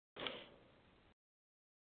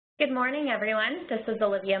Good morning, everyone. This is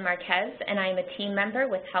Olivia Marquez, and I am a team member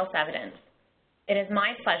with Health Evidence. It is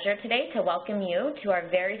my pleasure today to welcome you to our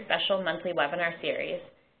very special monthly webinar series.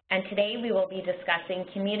 And today we will be discussing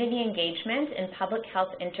community engagement in public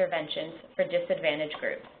health interventions for disadvantaged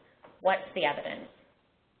groups. What's the evidence?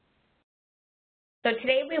 So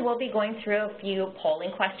today we will be going through a few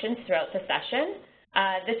polling questions throughout the session.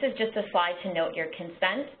 This is just a slide to note your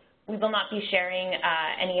consent. We will not be sharing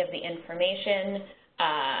any of the information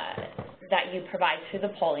that you provide through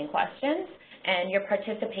the polling questions, and your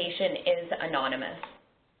participation is anonymous.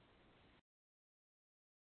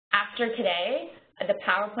 After today, the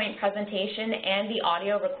PowerPoint presentation and the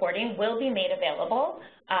audio recording will be made available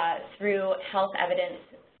through Health Evidence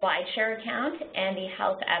SlideShare account and the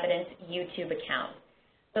Health Evidence YouTube account.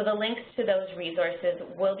 So the links to those resources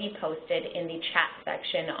will be posted in the chat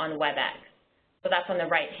section on WebEx. So that's on the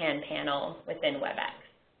right-hand panel within WebEx.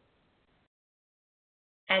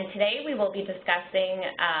 And today we will be discussing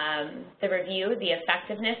the review, the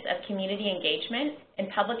effectiveness of community engagement in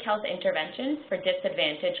public health interventions for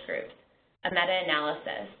disadvantaged groups, a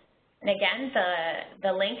meta-analysis. And again,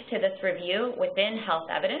 the link to this review within Health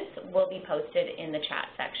Evidence will be posted in the chat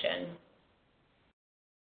section.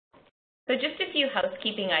 So just a few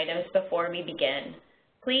housekeeping items before we begin.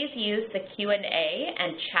 Please use the Q&A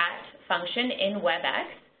and chat function in WebEx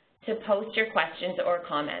to post your questions or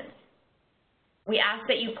comments. We ask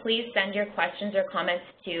that you please send your questions or comments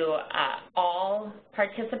to all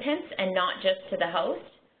participants and not just to the host.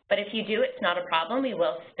 But if you do, it's not a problem. We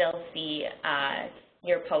will still see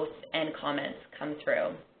your posts and comments come through.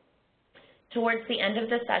 Towards the end of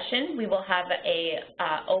the session, we will have a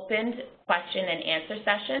opened question and answer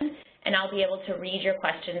session, and I'll be able to read your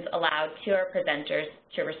questions aloud to our presenters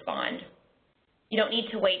to respond. You don't need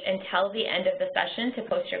to wait until the end of the session to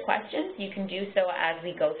post your questions. You can do so as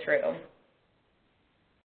we go through.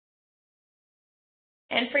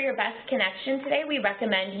 And for your best connection today, we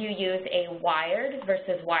recommend you use a wired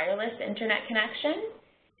versus wireless internet connection.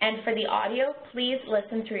 And for the audio, please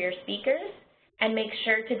listen through your speakers and make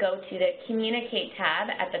sure to go to the Communicate tab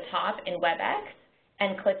at the top in WebEx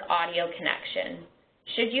and click Audio Connection.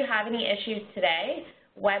 Should you have any issues today,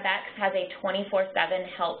 WebEx has a 24/7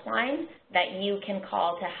 helpline that you can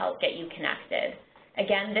call to help get you connected.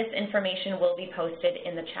 Again, this information will be posted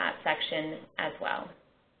in the chat section as well.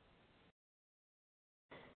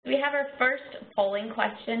 We have our first polling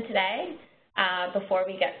question today before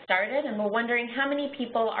we get started, and we're wondering how many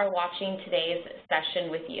people are watching today's session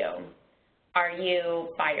with you. Are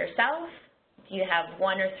you by yourself? Do you have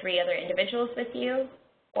 1 or 3 other individuals with you?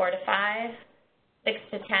 4 to 5, 6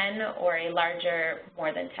 to 10, or a larger,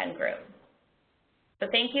 more than 10 group? So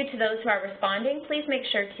thank you to those who are responding. Please make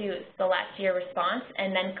sure to select your response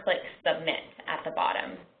and then click Submit at the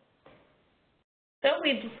bottom. So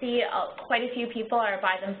we see quite a few people are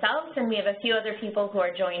by themselves, and we have a few other people who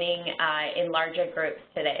are joining in larger groups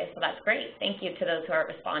today. So that's great. Thank you to those who are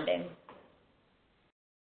responding.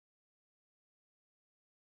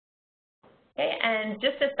 Okay, and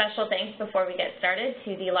just a special thanks before we get started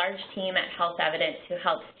to the large team at Health Evidence who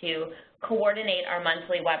helps to coordinate our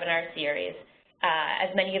monthly webinar series.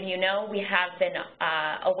 As many of you know, we have been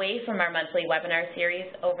away from our monthly webinar series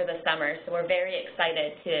over the summer, so we're very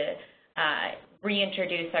excited to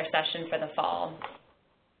reintroduce our session for the fall.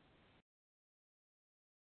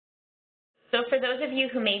 So for those of you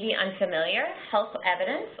who may be unfamiliar, Health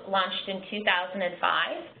Evidence launched in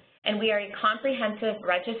 2005, and we are a comprehensive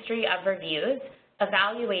registry of reviews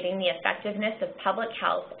evaluating the effectiveness of public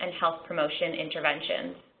health and health promotion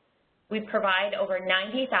interventions. We provide over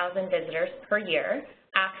 90,000 visitors per year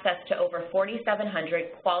access to over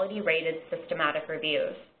 4,700 quality-rated systematic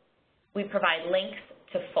reviews. We provide links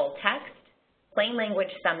to full text, plain language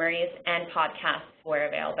summaries, and podcasts where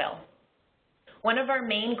available. One of our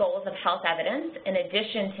main goals of Health Evidence, in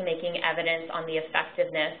addition to making evidence on the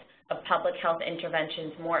effectiveness of public health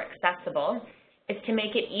interventions more accessible, is to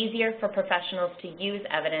make it easier for professionals to use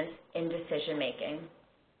evidence in decision-making.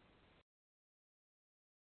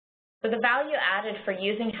 So the value added for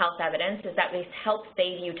using Health Evidence is that we help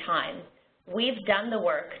save you time. We've done the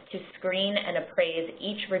work to screen and appraise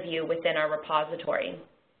each review within our repository.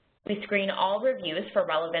 We screen all reviews for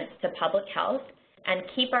relevance to public health and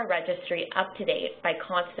keep our registry up to date by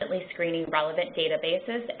constantly screening relevant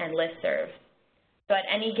databases and listservs. So at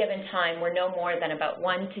any given time, we're no more than about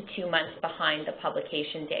 1 to 2 months behind the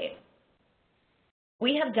publication date.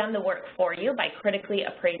 We have done the work for you by critically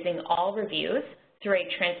appraising all reviews through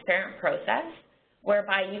a transparent process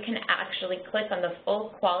whereby you can actually click on the full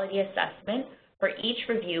quality assessment for each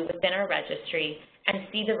review within our registry and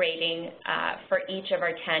see the rating for each of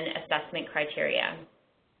our 10 assessment criteria.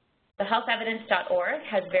 The healthevidence.org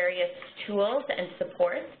has various tools and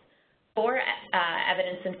supports for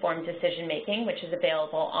evidence-informed decision-making, which is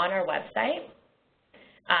available on our website,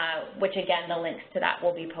 which again, the links to that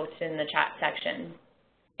will be posted in the chat section.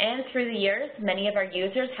 And through the years, many of our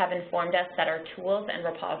users have informed us that our tools and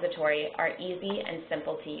repository are easy and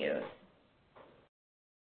simple to use.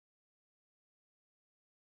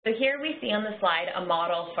 So here we see on the slide a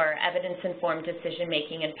model for evidence-informed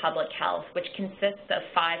decision-making in public health, which consists of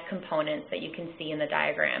 5 components that you can see in the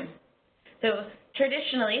diagram. So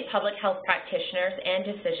traditionally, public health practitioners and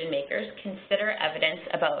decision-makers consider evidence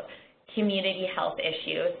about community health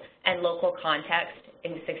issues and local context,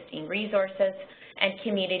 existing resources, and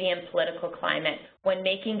community and political climate when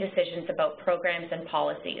making decisions about programs and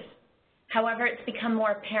policies. However, it's become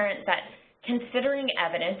more apparent that considering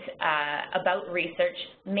evidence about research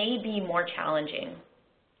may be more challenging.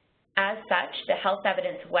 As such, the Health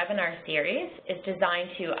Evidence webinar series is designed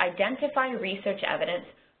to identify research evidence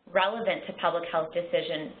relevant to public health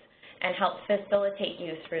decisions and help facilitate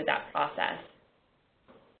you through that process.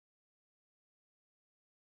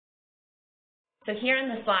 So here on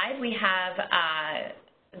the slide, we have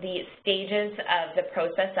the stages of the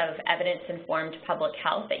process of evidence-informed public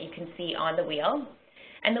health that you can see on the wheel.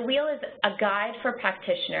 And the wheel is a guide for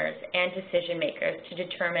practitioners and decision makers to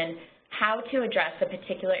determine how to address a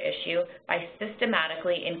particular issue by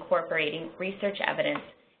systematically incorporating research evidence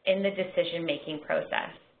in the decision-making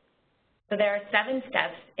process. So there are 7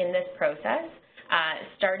 steps in this process,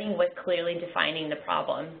 starting with clearly defining the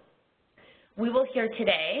problem. We will hear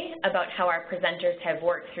today about how our presenters have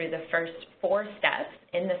worked through the first 4 steps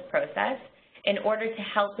in this process in order to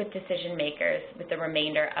help with decision makers with the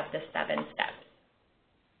remainder of the 7 steps.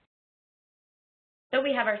 So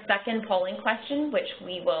we have our second polling question, which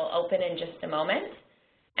we will open in just a moment.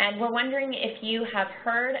 And we're wondering if you have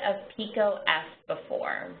heard of PICO-F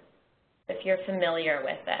before, if you're familiar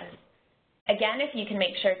with this. Again, if you can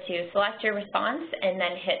make sure to select your response and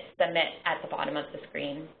then hit submit at the bottom of the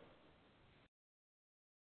screen.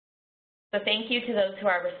 So thank you to those who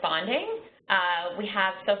are responding. We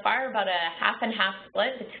have so far about a half and half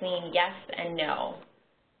split between yes and no.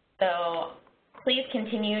 So please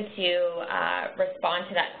continue to respond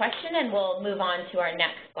to that question, and we'll move on to our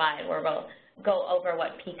next slide where we'll go over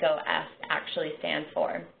what PICO-F actually stands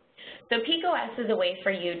for. So PICO-F is a way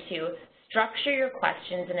for you to structure your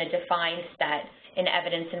questions in a defined set in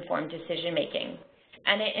evidence-informed decision-making.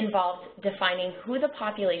 And it involves defining who the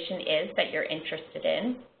population is that you're interested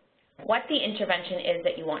in, what the intervention is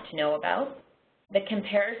that you want to know about, the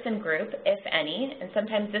comparison group, if any, and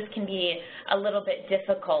sometimes this can be a little bit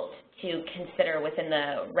difficult to consider within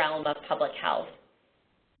the realm of public health,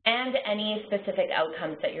 and any specific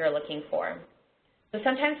outcomes that you're looking for. So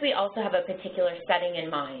sometimes we also have a particular setting in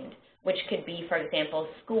mind, which could be, for example,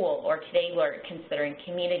 school, or today we're considering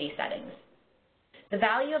community settings. The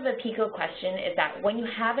value of the PICO question is that when you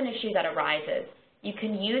have an issue that arises, you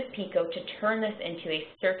can use PICO to turn this into a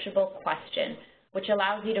searchable question, which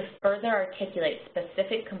allows you to further articulate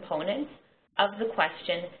specific components of the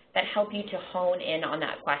question that help you to hone in on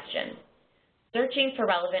that question. Searching for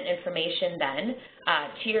relevant information then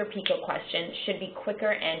to your PICO question should be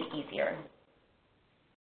quicker and easier.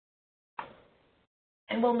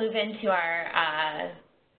 And we'll move into our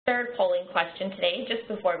third polling question today, just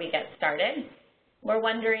before we get started. We're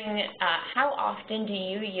wondering how often do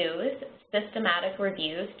you use systematic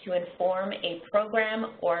reviews to inform a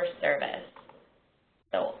program or service?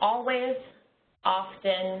 So always,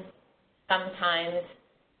 often, sometimes,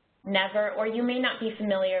 never, or you may not be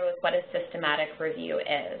familiar with what a systematic review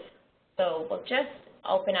is. So we'll just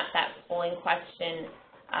open up that polling question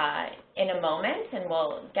in a moment, and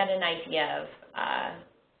we'll get an idea of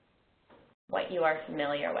what you are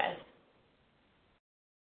familiar with.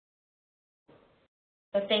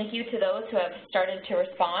 So thank you to those who have started to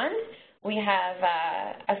respond. We have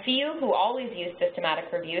a few who always use systematic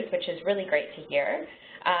reviews, which is really great to hear,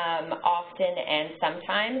 often and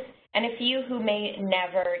sometimes, and a few who may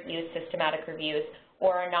never use systematic reviews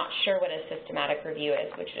or are not sure what a systematic review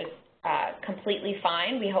is, which is completely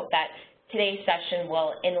fine. We hope that today's session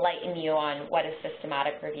will enlighten you on what a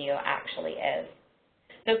systematic review actually is.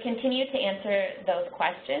 So continue to answer those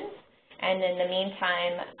questions, and in the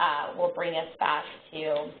meantime, we'll bring us back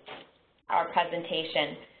to our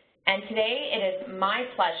presentation. And today it is my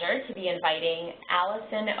pleasure to be inviting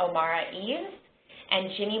Alison O'Mara-Eves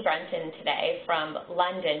and Ginny Brunton today from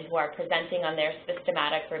London, who are presenting on their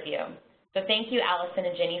systematic review. So thank you, Alison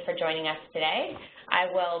and Ginny, for joining us today. I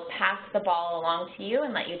will pass the ball along to you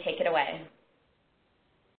and let you take it away.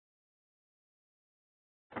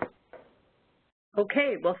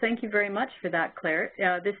 Okay, well, thank you very much for that, Claire.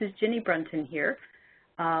 This is Ginny Brunton here,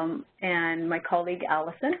 and my colleague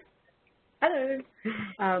Alison. Hello.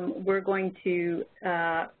 We're going to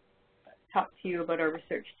talk to you about our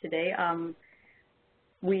research today.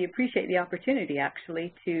 We appreciate the opportunity,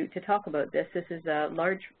 actually, to talk about this. This is a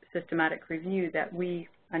large systematic review that we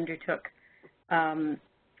undertook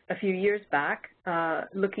a few years back,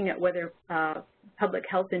 looking at whether public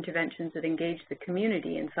health interventions that engage the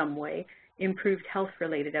community in some way improved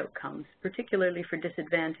health-related outcomes, particularly for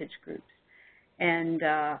disadvantaged groups. And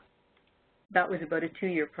that was about a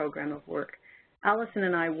 2-year program of work. Alison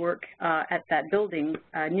and I work at that building,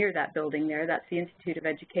 near that building there. That's the Institute of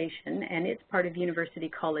Education, and it's part of University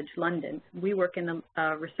College London. We work in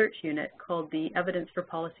the research unit called the Evidence for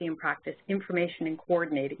Policy and Practice Information and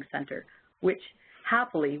Coordinating Center, which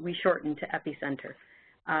happily we shortened to EPPI-Centre.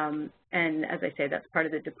 And as I say, that's part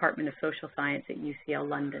of the Department of Social Science at UCL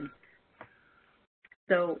London.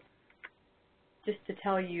 So just to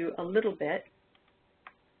tell you a little bit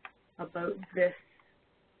about this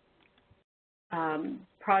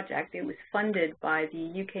project, it was funded by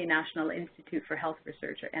the UK National Institute for Health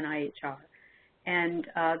Research, or NIHR. And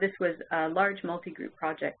this was a large multi-group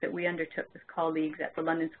project that we undertook with colleagues at the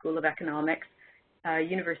London School of Economics,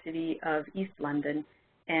 University of East London,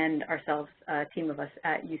 and ourselves, a team of us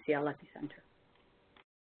at UCL EPPI-Centre.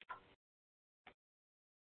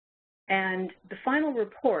 And the final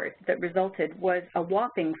report that resulted was a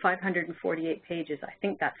whopping 548 pages. I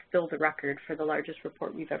think that's still the record for the largest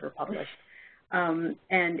report we've ever published. And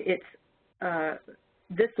it's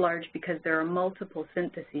this large because there are multiple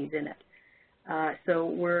syntheses in it. So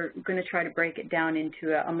we're going to try to break it down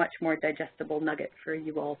into a much more digestible nugget for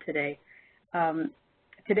you all today.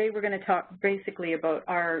 Today we're going to talk basically about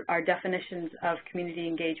our definitions of community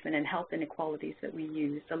engagement and health inequalities that we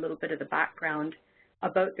used, a little bit of the background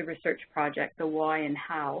about the research project, the why and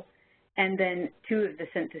how, and then 2 of the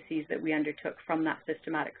syntheses that we undertook from that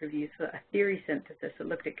systematic review. So a theory synthesis that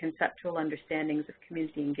looked at conceptual understandings of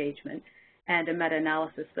community engagement, and a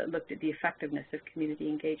meta-analysis that looked at the effectiveness of community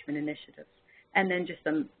engagement initiatives, and then just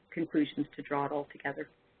some conclusions to draw it all together.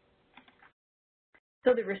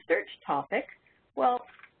 So the research topic, well,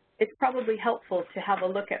 it's probably helpful to have a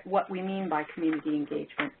look at what we mean by community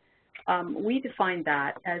engagement. We define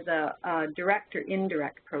that as a direct or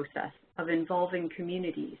indirect process of involving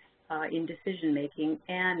communities in decision-making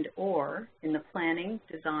and or in the planning,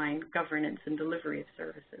 design, governance, and delivery of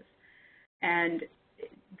services. And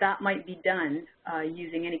that might be done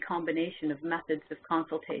using any combination of methods of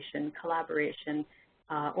consultation, collaboration,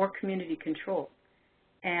 or community control.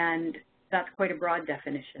 And that's quite a broad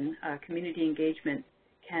definition. Community engagement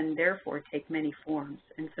can therefore take many forms,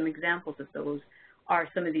 and some examples of those are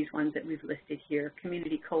some of these ones that we've listed here.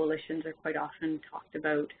 Community coalitions are quite often talked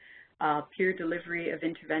about. Peer delivery of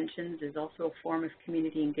interventions is also a form of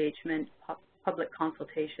community engagement, public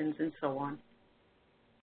consultations, and so on.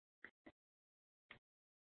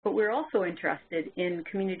 But we're also interested in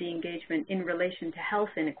community engagement in relation to health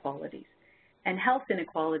inequalities. And health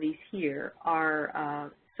inequalities here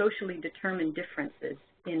are socially determined differences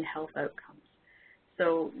in health outcomes.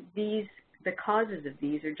 So the causes of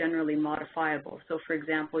these are generally modifiable. So for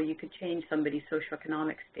example, you could change somebody's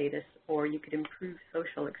socioeconomic status, or you could improve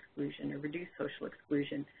social exclusion or reduce social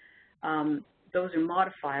exclusion. Those are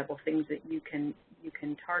modifiable things that you can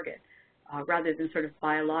target rather than sort of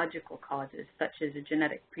biological causes, such as a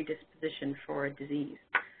genetic predisposition for a disease.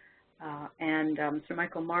 Sir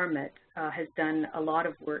Michael Marmot has done a lot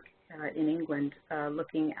of work in England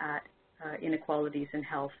looking at inequalities in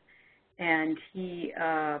health. And he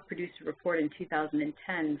produced a report in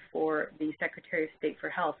 2010 for the Secretary of State for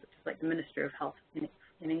Health, which is like the Minister of Health in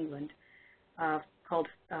England, called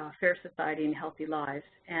Fair Society and Healthy Lives.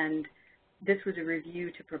 And this was a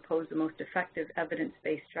review to propose the most effective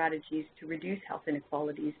evidence-based strategies to reduce health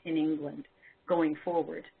inequalities in England going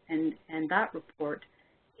forward. And that report,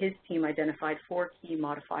 his team identified 4 key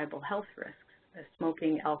modifiable health risks: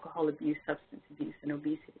 smoking, alcohol abuse, substance abuse, and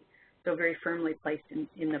obesity. So very firmly placed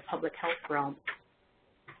in the public health realm.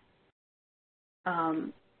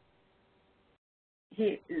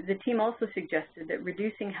 The team also suggested that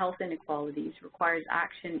reducing health inequalities requires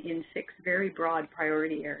action in 6 very broad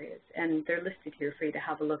priority areas, and they're listed here for you to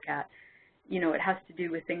have a look at. You know, it has to do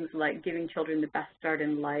with things like giving children the best start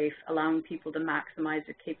in life, allowing people to maximize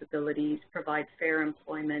their capabilities, provide fair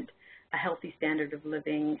employment, a healthy standard of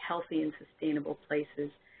living, healthy and sustainable places,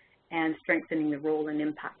 and strengthening the role and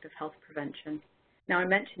impact of health prevention. Now, I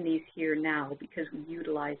mention these here now because we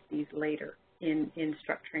utilize these later in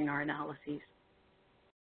structuring our analyses.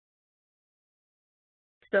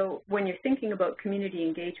 So when you're thinking about community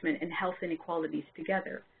engagement and health inequalities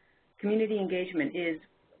together, community engagement is,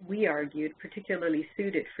 we argued, particularly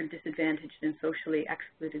suited for disadvantaged and socially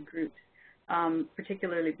excluded groups,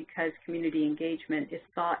 particularly because community engagement is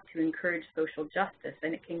thought to encourage social justice,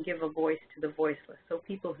 and it can give a voice to the voiceless. So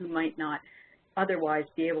people who might not otherwise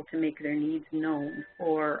be able to make their needs known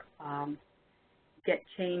or get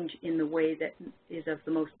change in the way that is of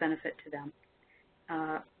the most benefit to them.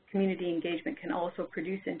 Community engagement can also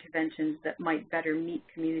produce interventions that might better meet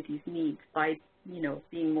communities' needs by,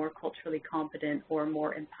 being more culturally competent or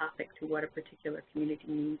more empathic to what a particular community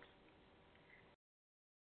needs.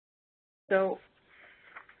 So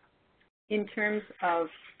in terms of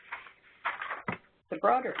the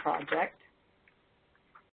broader project,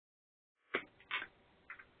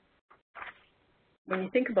 when you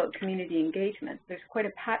think about community engagement, there's quite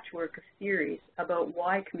a patchwork of theories about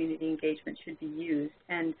why community engagement should be used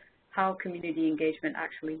and how community engagement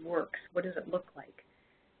actually works. What does it look like?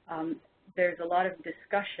 There's a lot of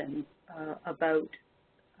discussion about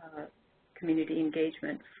community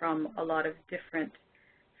engagement from a lot of different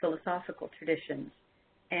philosophical traditions,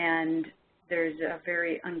 and there's a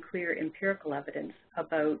very unclear empirical evidence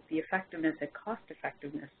about the effectiveness and cost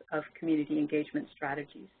effectiveness of community engagement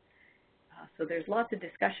strategies. So there's lots of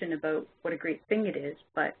discussion about what a great thing it is,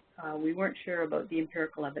 but we weren't sure about the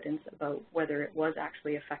empirical evidence about whether it was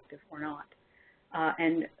actually effective or not.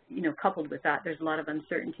 And coupled with that, there's a lot of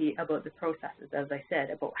uncertainty about the processes, as I said,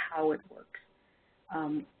 about how it works.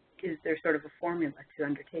 Is there sort of a formula to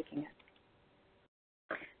undertaking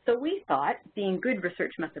it? So we thought, being good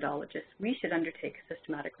research methodologists, we should undertake a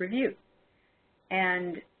systematic review.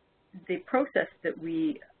 And the process that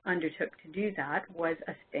we undertook to do that was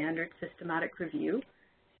a standard systematic review.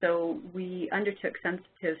 So we undertook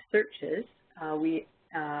sensitive searches,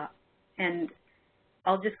 and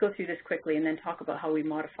I'll just go through this quickly and then talk about how we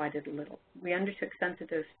modified it a little. We undertook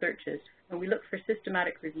sensitive searches, and we looked for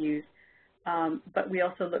systematic reviews, but we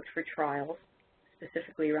also looked for trials,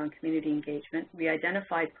 specifically around community engagement. We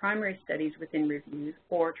identified primary studies within reviews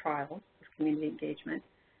or trials of community engagement.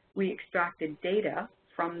 We extracted data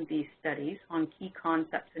from these studies on key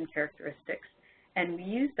concepts and characteristics, and we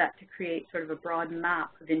used that to create sort of a broad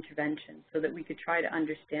map of interventions so that we could try to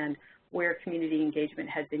understand where community engagement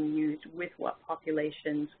had been used, with what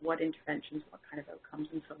populations, what interventions, what kind of outcomes,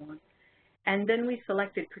 and so on. And then we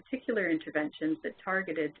selected particular interventions that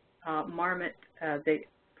targeted the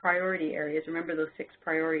priority areas. Remember those 6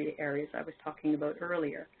 priority areas I was talking about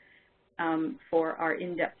earlier for our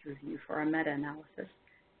in-depth review, for our meta-analysis.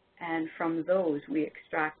 And from those, we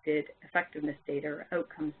extracted effectiveness data or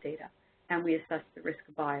outcomes data, and we assessed the risk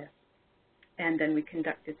of bias. And then we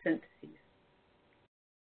conducted syntheses.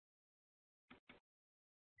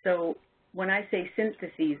 So when I say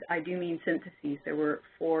syntheses, I do mean syntheses. There were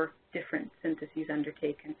 4 different syntheses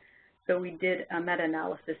undertaken. So we did a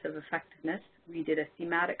meta-analysis of effectiveness. We did a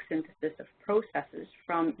thematic synthesis of processes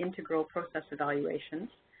from integral process evaluations.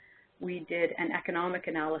 We did an economic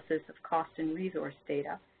analysis of cost and resource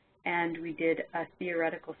data. And we did a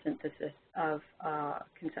theoretical synthesis of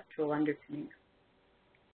conceptual underpinnings.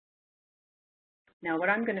 Now, what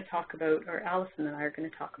I'm going to talk about, or Alison and I are going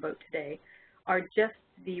to talk about today, are just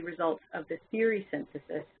the results of the theory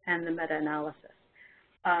synthesis and the meta-analysis.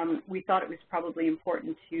 We thought it was probably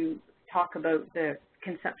important to talk about the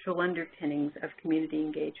conceptual underpinnings of community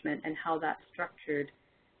engagement and how that structured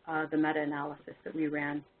the meta-analysis that we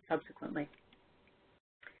ran subsequently.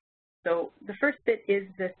 So the first bit is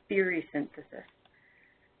the theory synthesis.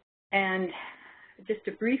 And just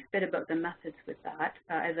a brief bit about the methods with that.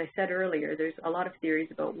 As I said earlier, there's a lot of theories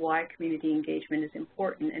about why community engagement is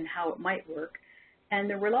important and how it might work. And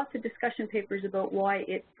there were lots of discussion papers about why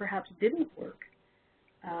it perhaps didn't work.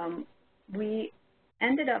 We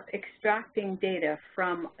ended up extracting data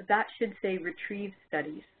from, that should say, retrieved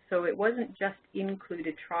studies. So it wasn't just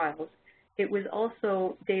included trials. It was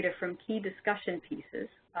also data from key discussion pieces,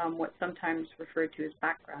 what's sometimes referred to as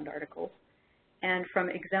background articles, and from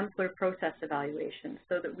exemplar process evaluations,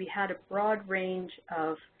 so that we had a broad range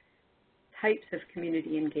of types of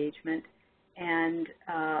community engagement and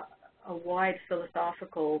a wide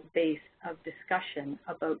philosophical base of discussion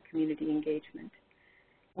about community engagement.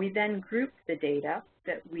 We then grouped the data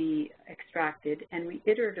that we extracted, and we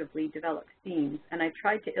iteratively developed themes, and I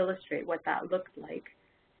tried to illustrate what that looked like.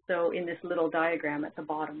 So in this little diagram at the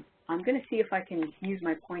bottom, I'm going to see if I can use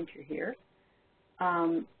my pointer here.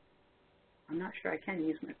 I'm not sure I can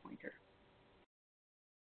use my pointer.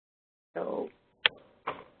 So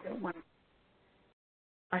don't want to.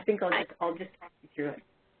 I think I'll just talk you through it.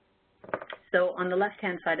 So on the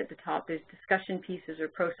left-hand side at the top, there's discussion pieces or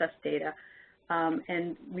process data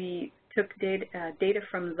and we took data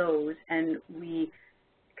from those, and we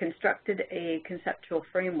constructed a conceptual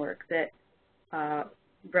framework that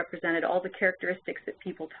represented all the characteristics that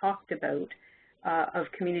people talked about of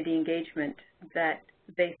community engagement that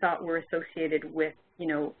they thought were associated with,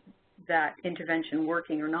 that intervention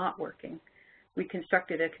working or not working. We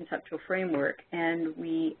constructed a conceptual framework, and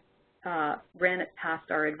we ran it past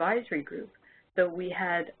our advisory group. So we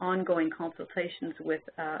had ongoing consultations with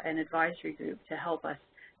an advisory group to help us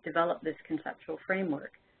develop this conceptual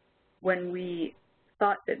framework. When we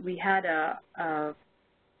thought that we had a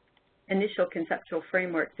initial conceptual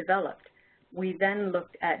framework developed, we then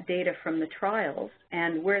looked at data from the trials,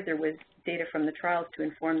 and where there was data from the trials to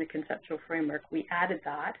inform the conceptual framework, we added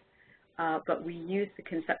that, but we used the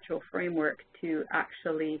conceptual framework to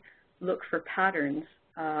actually look for patterns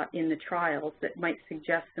in the trials that might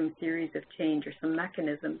suggest some theories of change or some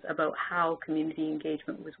mechanisms about how community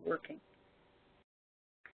engagement was working.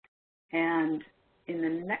 And in the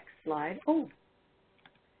next slide,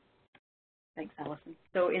 thanks, Alison.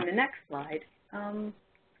 So in the next slide,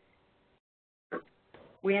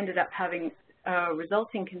 we ended up having a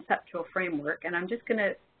resulting conceptual framework, and I'm just going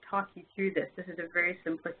to talk you through this. This is a very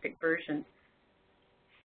simplistic version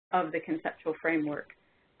of the conceptual framework.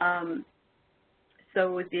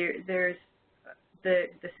 So there's the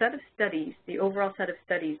set of studies, the overall set of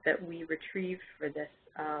studies that we retrieved for this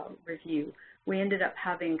review. We ended up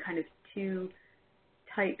having kind of two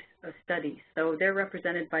types of studies. So they're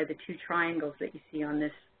represented by the two triangles that you see on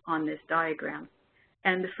this diagram.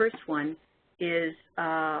 And the first one is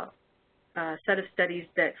a set of studies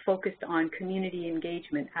that focused on community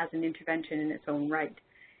engagement as an intervention in its own right.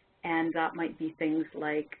 And that might be things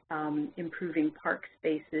like improving park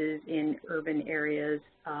spaces in urban areas,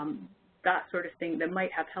 that sort of thing that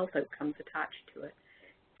might have health outcomes attached to it.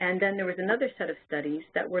 And then there was another set of studies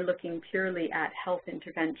that were looking purely at health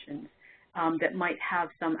interventions that might have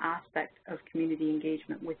some aspect of community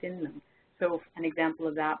engagement within them. So an example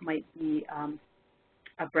of that might be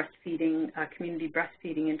a community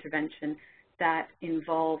breastfeeding intervention that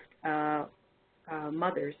involved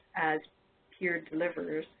mothers as peer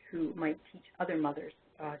deliverers who might teach other mothers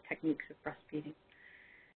techniques of breastfeeding.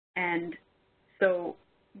 And so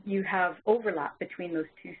you have overlap between those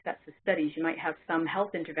two sets of studies. You might have some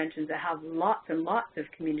health interventions that have lots and lots of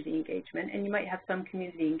community engagement, and you might have some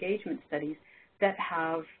community engagement studies that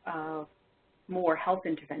have more health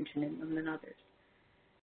intervention in them than others.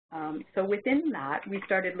 So within that, we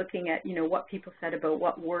started looking at, what people said about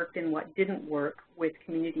what worked and what didn't work with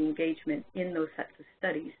community engagement in those sets of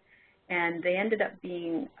studies. And they ended up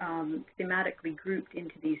being thematically grouped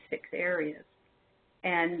into these 6 areas.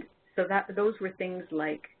 And so those were things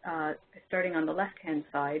like, starting on the left-hand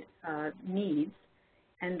side, needs,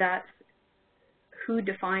 and that's who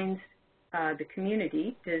defines the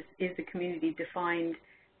community. Is the community defined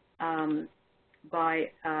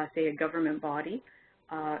by, say, a government body,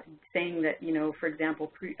 saying that, for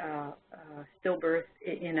example, stillbirth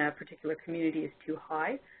in a particular community is too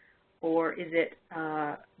high? Or is it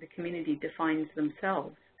the community defines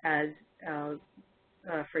themselves as,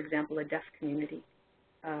 for example, a deaf community,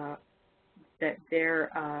 that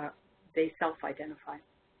they self-identify?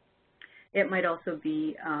 It might also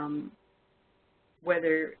be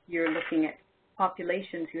whether you're looking at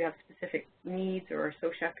populations who have specific needs or are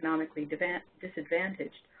socioeconomically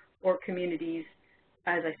disadvantaged, or communities,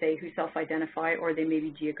 as I say, who self-identify, or they may be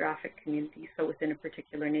geographic communities, so within a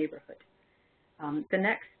particular neighborhood. The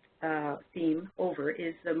next theme over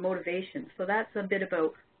is the motivation. So that's a bit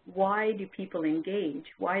about why do people engage?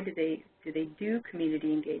 Why do they do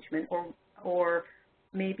community engagement, or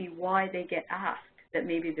maybe why they get asked, that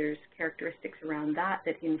maybe there's characteristics around that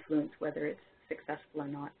influence whether it's successful or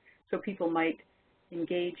not. So people might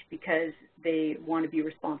engage because they want to be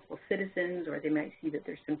responsible citizens, or they might see that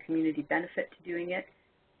there's some community benefit to doing it.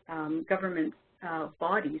 Government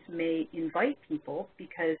bodies may invite people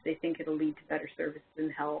because they think it'll lead to better services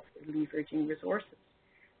and health, leveraging resources.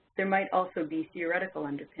 There might also be theoretical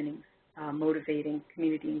underpinnings motivating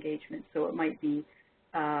community engagement. So it might be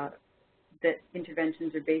that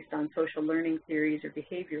interventions are based on social learning theories or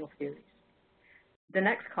behavioral theories. The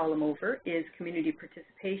next column over is community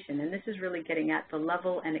participation, and this is really getting at the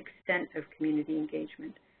level and extent of community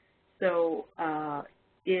engagement. So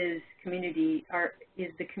is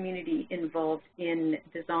the community involved in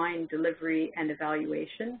design, delivery, and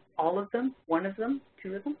evaluation? All of them? One of them?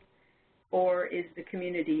 Two of them? Or is the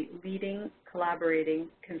community leading, collaborating,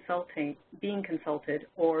 consulting, being consulted,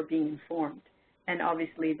 or being informed? And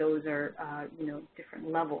obviously those are different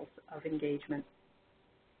levels of engagement.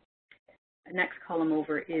 The next column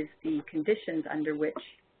over is the conditions under which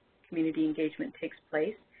community engagement takes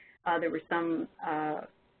place. There were some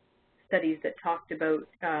studies that talked about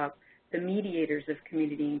the mediators of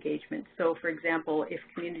community engagement. So, for example, if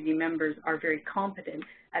community members are very competent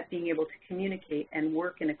at being able to communicate and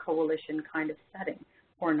work in a coalition kind of setting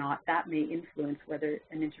or not, that may influence whether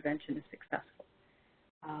an intervention is successful.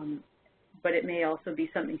 But it may also be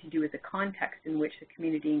something to do with the context in which the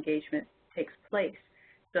community engagement takes place.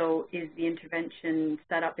 So is the intervention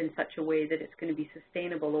set up in such a way that it's going to be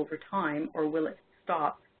sustainable over time, or will it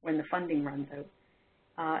stop when the funding runs out?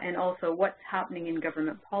 And also, what's happening in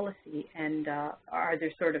government policy, and are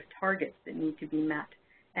there sort of targets that need to be met?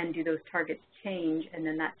 And do those targets change, and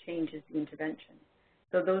then that changes the intervention?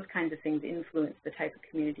 So those kinds of things influence the type of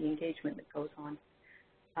community engagement that goes on.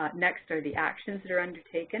 Next are the actions that are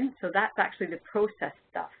undertaken. So that's actually the process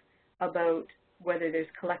stuff about whether there's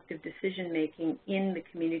collective decision-making in the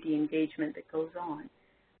community engagement that goes on.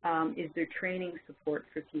 Is there training support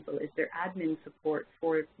for people? Is there admin support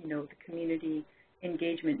for, the community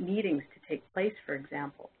engagement meetings to take place, for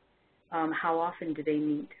example? How often do they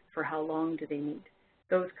meet? For how long do they meet?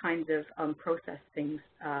 Those kinds of process things,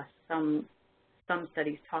 some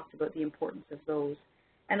studies talked about the importance of those.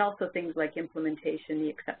 And also things like implementation, the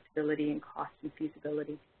acceptability and cost and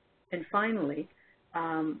feasibility. And finally,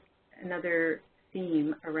 another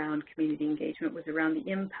theme around community engagement was around the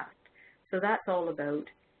impact. So that's all about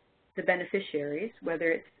the beneficiaries, whether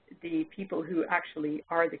it's the people who actually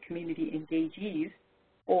are the community engagees,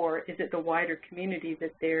 or is it the wider community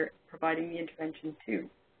that they're providing the intervention to?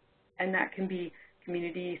 And that can be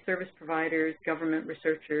community service providers, government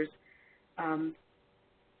researchers,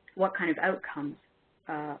 what kind of outcomes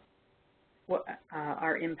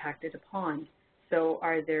are impacted upon. So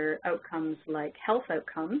are there outcomes like health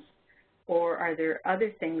outcomes, or are there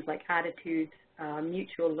other things like attitudes,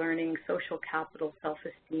 mutual learning, social capital,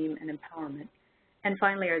 self-esteem, and empowerment? And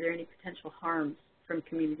finally, are there any potential harms from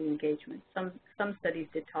community engagement? Some studies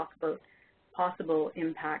did talk about possible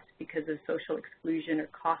impacts because of social exclusion or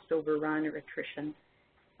cost overrun or attrition.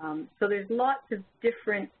 So there's lots of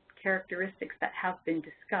different characteristics that have been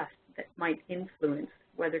discussed that might influence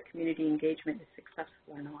whether community engagement is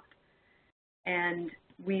successful or not. And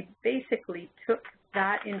we basically took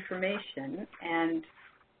that information and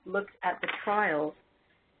looked at the trials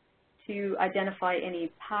to identify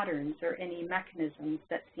any patterns or any mechanisms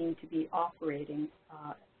that seem to be operating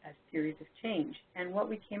as theories of change. And what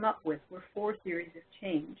we came up with were 4 theories of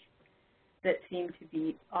change that seem to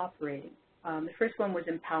be operating. The first one was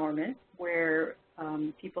empowerment, where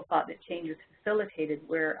people thought that change was facilitated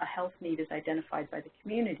where a health need is identified by the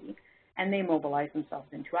community and they mobilize themselves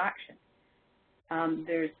into action.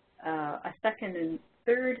 There's a second and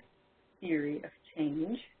third theory of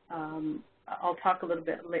change. I'll talk a little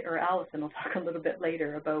bit later, or Alison will talk a little bit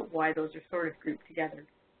later about why those are sort of grouped together.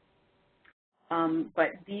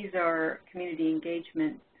 But these are community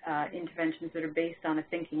engagement interventions that are based on a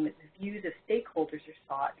thinking that the views of stakeholders are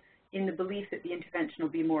sought in the belief that the intervention will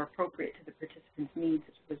be more appropriate to the participants' needs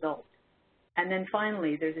as a result. And then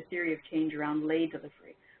finally, there's a theory of change around lay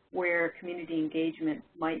delivery, where community engagement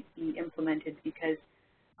might be implemented because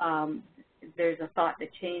there's a thought that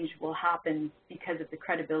change will happen because of the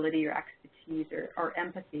credibility or expertise or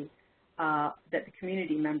empathy that the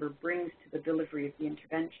community member brings to the delivery of the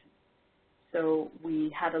intervention. So we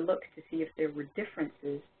had a look to see if there were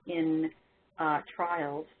differences in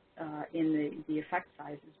trials in the effect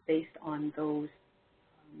sizes based on those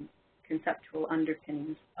conceptual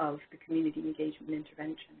underpinnings of the community engagement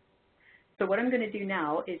intervention. So what I'm going to do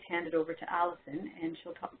now is hand it over to Alison, and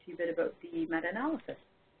she'll talk to you a bit about the meta-analysis.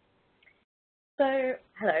 So,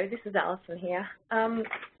 hello, this is Alison here.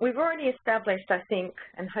 We've already established, I think,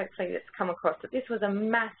 and hopefully it's come across, that this was a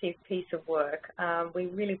massive piece of work. We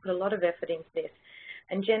really put a lot of effort into this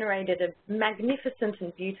and generated a magnificent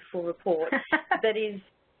and beautiful report that is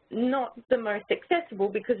not the most accessible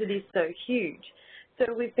because it is so huge.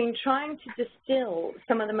 So we've been trying to distill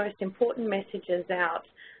some of the most important messages out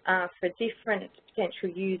for different potential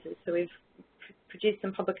users. So we've produced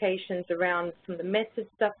some publications around some of the method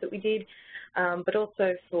stuff that we did, but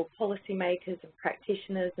also for policymakers and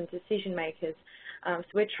practitioners and decision makers. So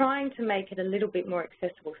we're trying to make it a little bit more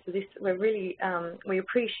accessible. So this, we're really, we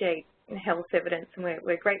appreciate health evidence, and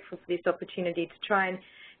we're grateful for this opportunity to try and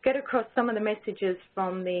get across some of the messages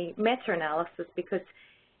from the meta-analysis, because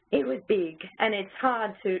it was big and it's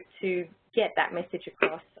hard to get that message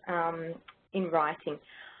across in writing.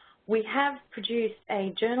 We have produced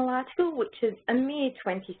a journal article, which is a mere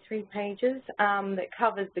 23 pages that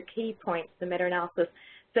covers the key points of the meta-analysis.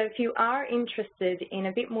 So if you are interested in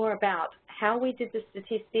a bit more about how we did the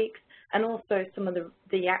statistics, and also some of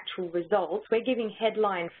the actual results. We're giving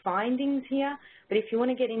headline findings here, but if you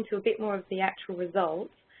want to get into a bit more of the actual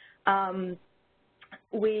results,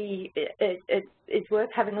 it's worth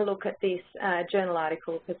having a look at this journal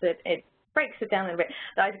article because it breaks it down a little bit.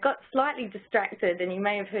 I got slightly distracted, and you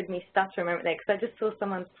may have heard me stutter a moment there because I just saw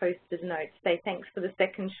someone's posted note say thanks for the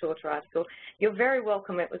second shorter article. You're very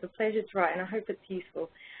welcome. It was a pleasure to write, and I hope it's useful.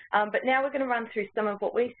 But now we're going to run through some of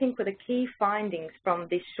what we think were the key findings from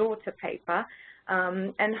this shorter paper,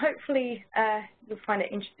 and hopefully you'll find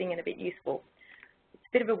it interesting and a bit useful. It's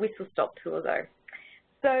a bit of a whistle-stop tour, though.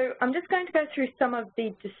 So I'm just going to go through some of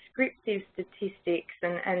the descriptive statistics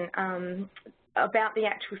and about the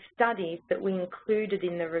actual studies that we included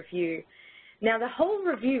in the review. Now, the whole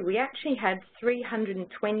review, we actually had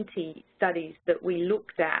 320 studies that we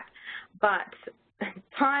looked at, but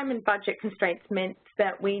time and budget constraints meant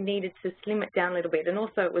that we needed to slim it down a little bit, and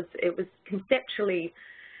also it was conceptually,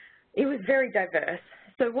 it was very diverse.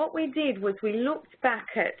 So what we did was we looked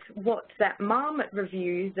back at what that Marmot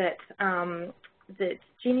review that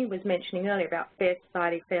Ginny was mentioning earlier about Fair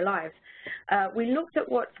Society, Fair Lives. We looked at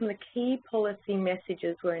what some of the key policy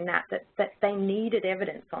messages were in that they needed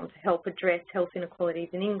evidence on to help address health inequalities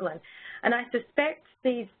in England. And I suspect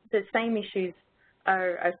the same issues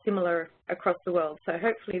are similar across the world, so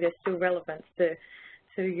hopefully they're still relevant to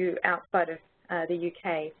you outside of the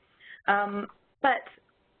UK. But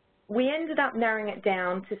we ended up narrowing it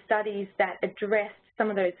down to studies that addressed some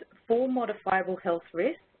of those 4 modifiable health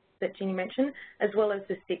risks that Ginny mentioned, as well as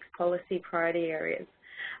the 6 policy priority areas.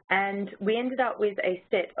 And we ended up with a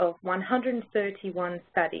set of 131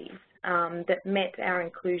 studies that met our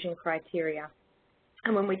inclusion criteria.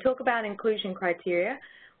 And when we talk about inclusion criteria,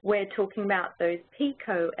 we're talking about those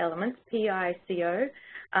PICO elements, P-I-C-O,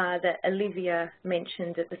 that Olivia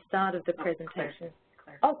mentioned at the start of the presentation.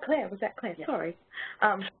 Claire. Oh, Claire, was that Claire? Yes. Sorry.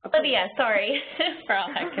 Olivia, sorry for all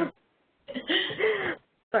that.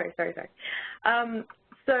 Sorry.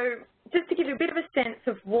 So just to give you a bit of a sense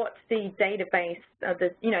of what the database,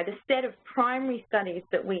 the set of primary studies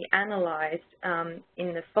that we analysed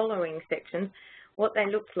in the following sections, what they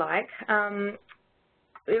looked like. There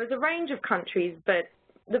was a range of countries, but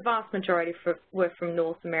the vast majority were from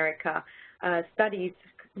North America. 90%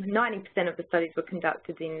 of the studies were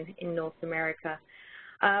conducted in North America.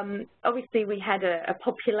 Obviously, we had a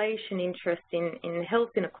population interest in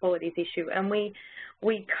health inequalities issue, and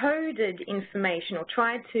we coded information or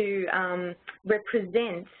tried to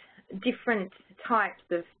represent different types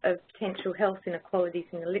of potential health inequalities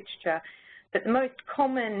in the literature. But the most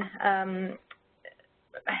common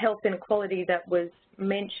health inequality that was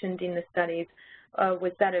mentioned in the studies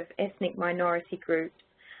was that of ethnic minority groups,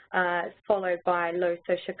 followed by low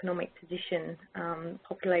socioeconomic position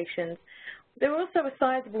populations. There were also a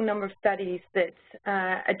sizable number of studies that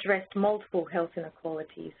addressed multiple health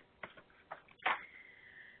inequalities.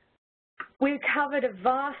 We covered a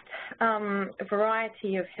vast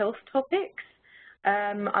variety of health topics.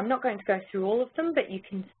 I'm not going to go through all of them, but you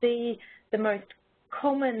can see the most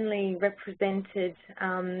commonly represented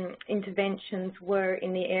interventions were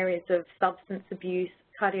in the areas of substance abuse,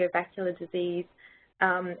 cardiovascular disease,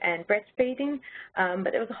 and breastfeeding,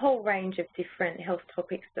 but there was a whole range of different health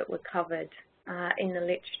topics that were covered in the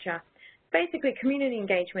literature. Basically, community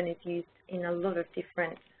engagement is used in a lot of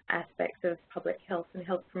different aspects of public health and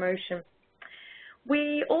health promotion.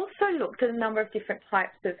 We also looked at a number of different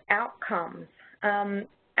types of outcomes.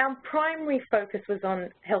 Our primary focus was on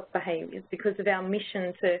health behaviours because of our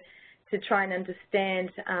mission to try and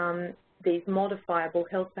understand these modifiable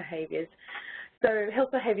health behaviours. So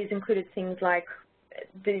health behaviours included things like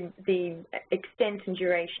the extent and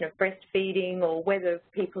duration of breastfeeding, or whether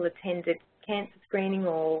people attended cancer screening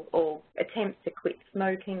or attempts to quit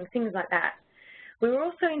smoking, things like that. We were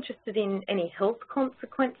also interested in any health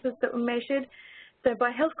consequences that were measured. So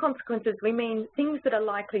by health consequences, we mean things that are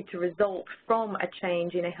likely to result from a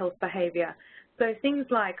change in a health behaviour. So things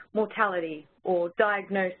like mortality or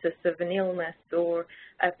diagnosis of an illness or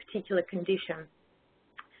a particular condition.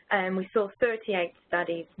 And we saw 38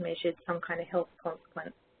 studies measured some kind of health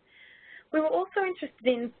consequence. We were also interested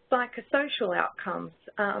in psychosocial outcomes,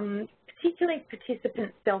 particularly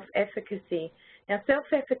participant self-efficacy. Now,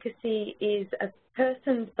 self-efficacy is a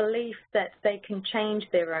person's belief that they can change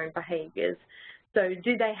their own behaviours. So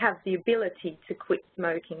do they have the ability to quit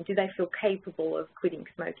smoking? Do they feel capable of quitting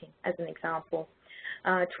smoking, as an example?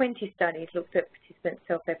 20 studies looked at participant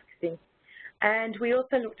self-efficacy. And we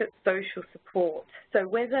also looked at social support. So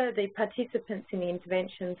whether the participants in the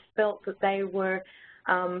interventions felt that they were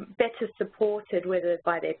better supported, whether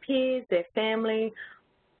by their peers, their family,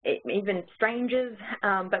 even strangers,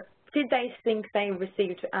 but did they think they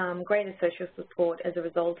received greater social support as a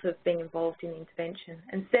result of being involved in the intervention?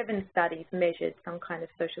 And 7 studies measured some kind of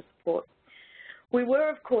social support. We were,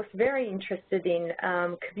 of course, very interested in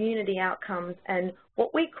community outcomes and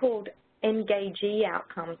what we called engagee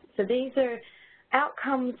outcomes. So these are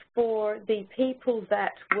outcomes for the people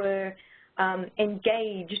that were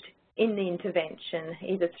engaged in the intervention,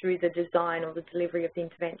 either through the design or the delivery of the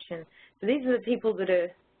intervention. So these are the people that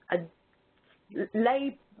are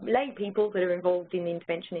lay people that are involved in the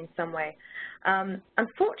intervention in some way.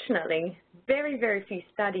 Unfortunately, very, very few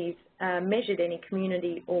studies measured any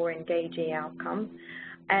community or engagee outcomes,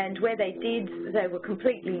 and where they did, they were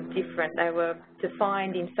completely different. They were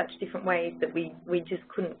defined in such different ways that we just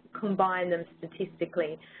couldn't combine them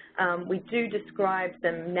statistically. We do describe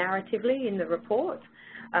them narratively in the report,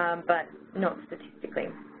 but not statistically.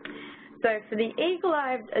 So for the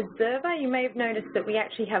eagle-eyed observer, you may have noticed that we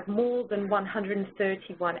actually have more than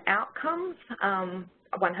 131 outcomes,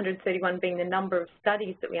 131 being the number of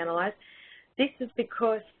studies that we analysed. This is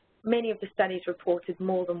because many of the studies reported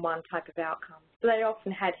more than one type of outcome. So they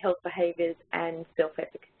often had health behaviours and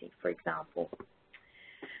self-efficacy, for example.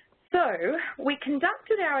 So we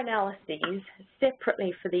conducted our analyses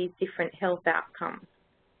separately for these different health outcomes.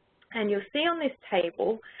 And you'll see on this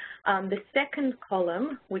table the second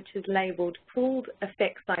column, which is labelled pooled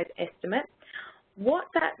effect size estimate. What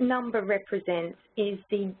that number represents is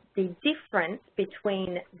the difference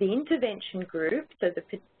between the intervention group, so the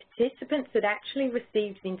participants that actually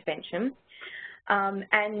received the intervention,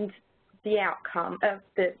 and the outcome of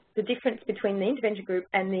the difference between the intervention group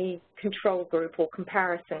and the control group or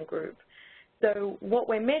comparison group. So what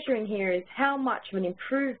we're measuring here is how much of an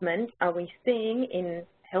improvement are we seeing in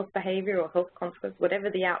health behaviour or health consequence, whatever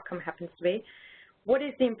the outcome happens to be. What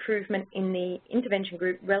is the improvement in the intervention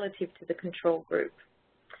group relative to the control group?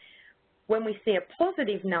 When we see a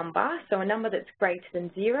positive number, so a number that's greater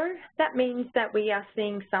than 0, that means that we are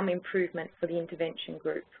seeing some improvement for the intervention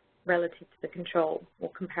group relative to the control or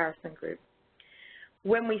comparison group.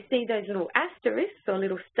 When we see those little asterisks or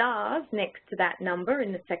little stars next to that number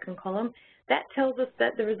in the second column, that tells us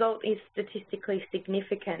that the result is statistically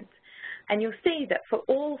significant. And you'll see that for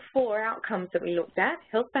all 4 outcomes that we looked at,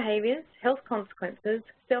 health behaviours, health consequences,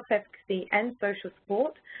 self-efficacy and social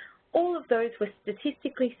support, all of those were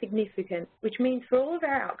statistically significant, which means for all of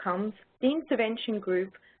our outcomes, the intervention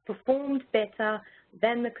group performed better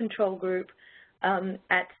than the control group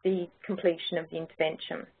at the completion of the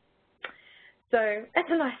intervention. So that's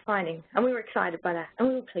a nice finding, and we were excited by that, and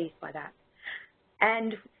we were pleased by that.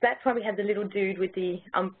 And that's why we had the little dude with the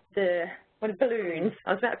balloons.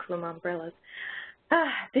 I was about to call them umbrellas.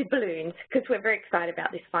 The balloons, because we're very excited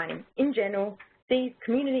about this finding. In general, these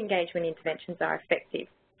community engagement interventions are effective.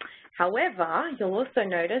 However, you'll also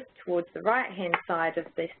notice towards the right-hand side of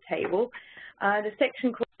this table, the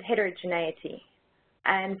section called heterogeneity.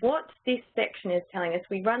 And what this section is telling us,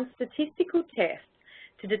 we run statistical tests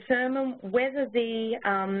to determine whether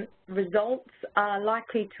the results are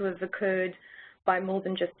likely to have occurred by more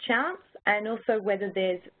than just chance, and also whether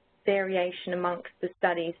there's variation amongst the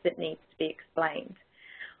studies that needs to be explained.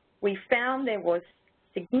 We found there was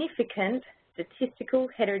significant statistical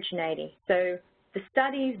heterogeneity. So the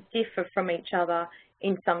studies differ from each other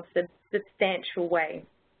in some substantial way,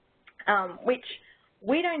 which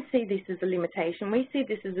we don't see this as a limitation. We see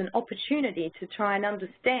this as an opportunity to try and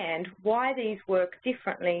understand why these work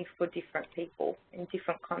differently for different people in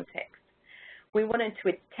different contexts. We wanted to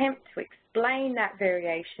attempt to explain that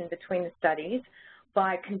variation between the studies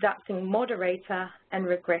by conducting moderator and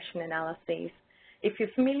regression analyses. If you're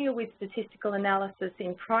familiar with statistical analysis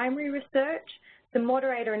in primary research, the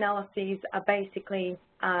moderator analyses are basically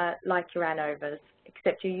like your ANOVAs,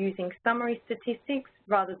 except you're using summary statistics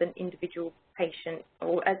rather than individual patient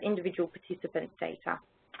or as individual participant data.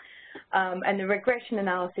 And the regression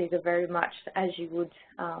analyses are very much as you would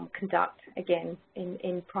conduct, again,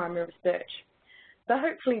 in primary research. So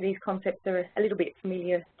hopefully these concepts are a little bit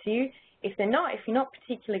familiar to you. If they're not, if you're not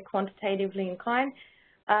particularly quantitatively inclined,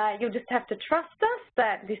 you'll just have to trust us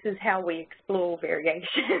that this is how we explore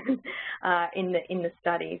variation in the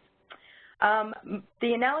studies.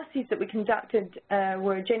 The analyses that we conducted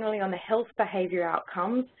were generally on the health behaviour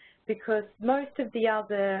outcomes, because most of the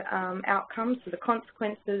other outcomes, so the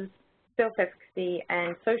consequences, self-efficacy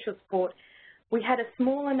and social support, we had a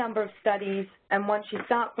smaller number of studies, and once you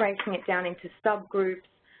start breaking it down into subgroups,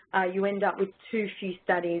 you end up with too few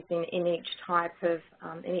studies in each type of,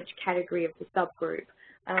 in each category of the subgroup.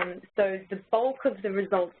 So the bulk of the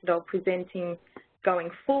results that I'm presenting going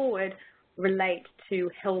forward relate to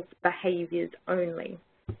health behaviours only.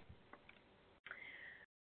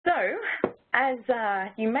 So as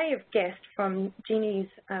you may have guessed from Ginny's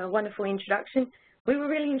wonderful introduction, we were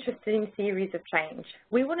really interested in theories of change.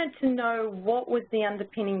 We wanted to know what was the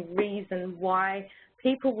underpinning reason why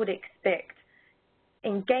people would expect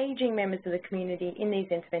engaging members of the community in these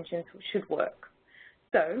interventions should work.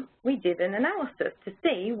 So we did an analysis to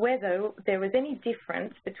see whether there was any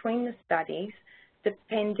difference between the studies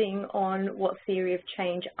depending on what theory of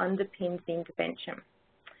change underpins the intervention.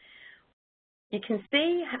 You can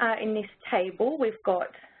see in this table we've got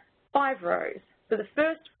 5 rows. So the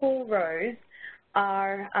first 4 rows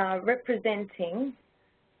are representing,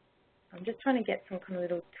 I'm just trying to get some kind of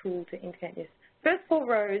little tool to indicate this. First 4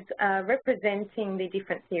 rows are representing the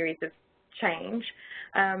different theories of change.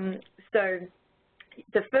 So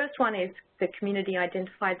the first one is the community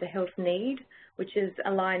identified the health need, which is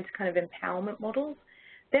aligned to kind of empowerment models.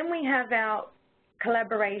 Then we have our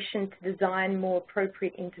collaboration to design more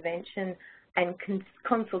appropriate intervention and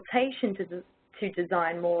consultation to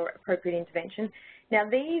design more appropriate intervention. Now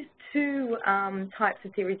these 2 types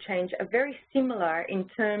of theory of change are very similar in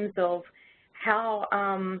terms of how,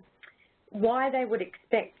 why they would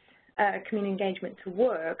expect community engagement to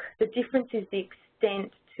work. The difference is the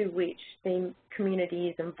extent to which the community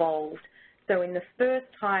is involved. So in the first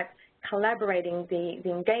type, collaborating, the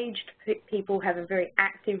engaged people have a very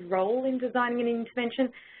active role in designing an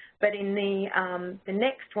intervention, but in the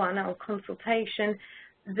next one, on consultation,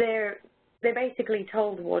 they're basically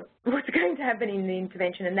told what's going to happen in the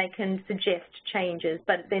intervention, and they can suggest changes,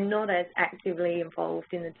 but they're not as actively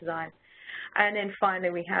involved in the design. And then finally,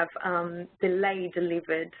 we have the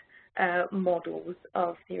lay-delivered models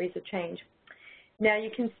of theories of change. Now,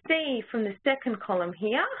 you can see from the second column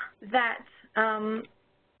here that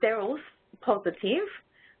they're all positive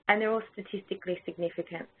and they're all statistically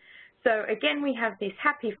significant. So again, we have this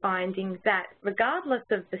happy finding that regardless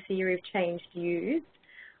of the theory of change used,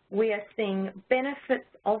 we are seeing benefits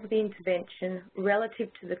of the intervention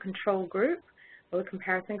relative to the control group or the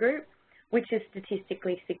comparison group, which is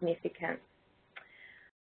statistically significant.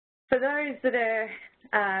 For those that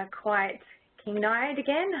are quite keen-eyed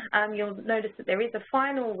again, you'll notice that there is a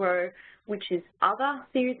final row which is other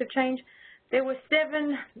theories of change. There were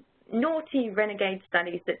 7 naughty renegade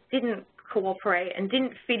studies that didn't cooperate and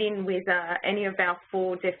didn't fit in with any of our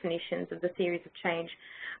 4 definitions of the theories of change.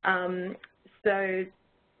 So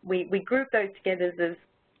we grouped those together as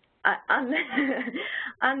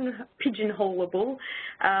unpigeonholable,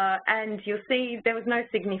 and you'll see there was no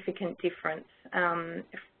significant difference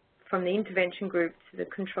from the intervention group to the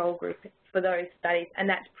control group for those studies, and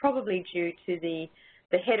that's probably due to the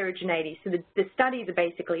heterogeneity. So the studies are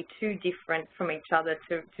basically too different from each other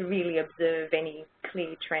to really observe any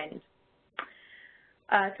clear trend.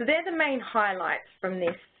 So they're the main highlights from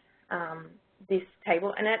this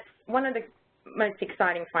table, and that's one of the most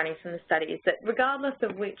exciting findings from the study is that regardless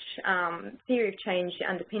of which theory of change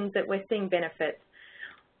underpins it, we're seeing benefits.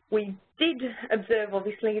 We did observe,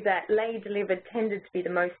 obviously, that lay-delivered tended to be the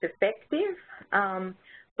most effective,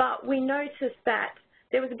 but we noticed that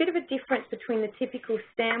there was a bit of a difference between the typical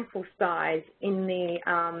sample size in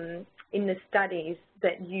the studies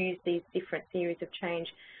that use these different theories of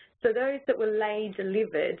change. So those that were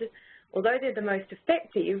lay-delivered, although they're the most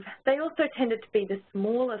effective, they also tended to be the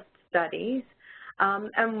smallest studies.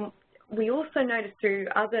 And we also noticed through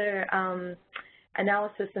other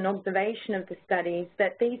analysis and observation of the studies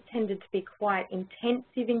that these tended to be quite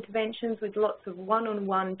intensive interventions with lots of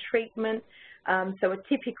one-on-one treatment. So a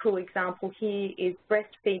typical example here is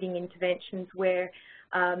breastfeeding interventions where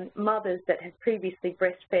mothers that have previously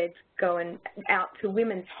breastfed go out to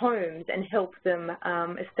women's homes and help them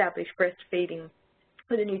establish breastfeeding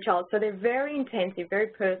with a new child. So they're very intensive, very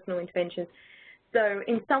personal interventions. So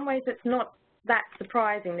in some ways it's not that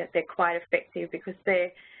surprising that they're quite effective because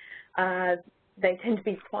they tend to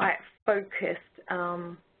be quite focused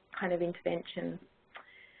kind of interventions.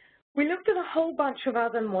 We looked at a whole bunch of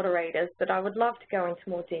other moderators that I would love to go into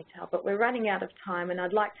more detail, but we're running out of time and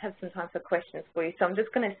I'd like to have some time for questions for you. So I'm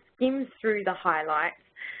just going to skim through the highlights.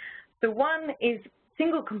 So one is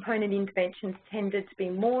single component interventions tended to be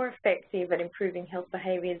more effective at improving health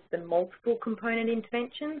behaviours than multiple component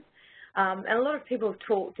interventions. And a lot of people have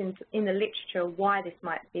talked in the literature why this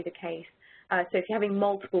might be the case. So if you're having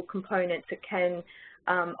multiple components, it can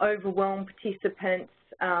overwhelm participants,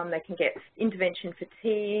 they can get intervention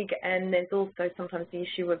fatigue, and there's also sometimes the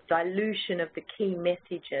issue of dilution of the key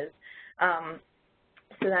messages.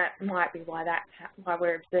 So that might be why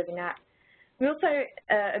we're observing that. We also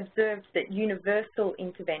observed that universal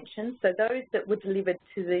interventions, so those that were delivered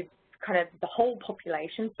to the whole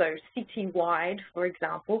population, so citywide, for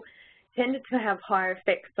example, tended to have higher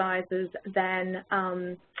effect sizes than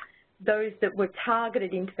those that were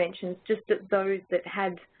targeted interventions, just at those that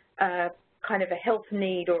had kind of a health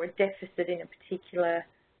need or a deficit in a particular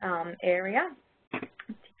area,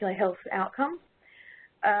 particular health outcome.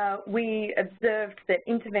 We observed that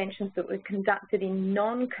interventions that were conducted in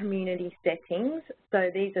non-community settings, so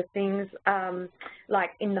these are things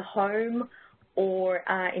like in the home or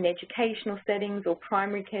in educational settings or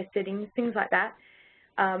primary care settings, things like that.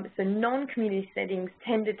 So non-community settings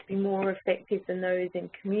tended to be more effective than those in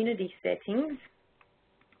community settings.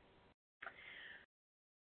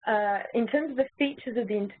 In terms of the features of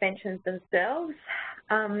the interventions themselves,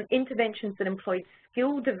 interventions that employed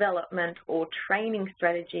skill development or training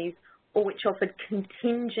strategies or which offered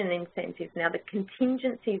contingent incentives. Now, the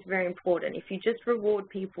contingency is very important. If you just reward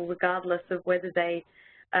people regardless of whether they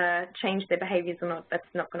change their behaviours or not, that's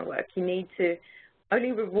not going to work. You need to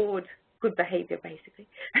only reward good behaviour, basically.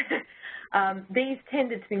 These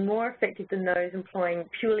tended to be more effective than those employing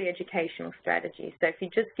purely educational strategies. So if you're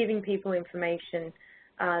just giving people information,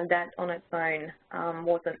 that on its own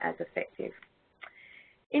wasn't as effective.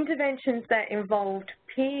 Interventions that involved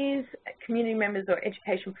peers, community members or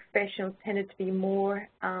education professionals tended to be more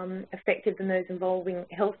effective than those involving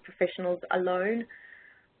health professionals alone.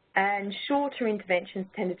 And shorter interventions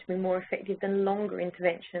tended to be more effective than longer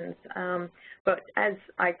interventions. But as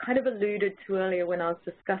I kind of alluded to earlier when I was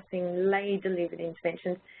discussing lay-delivered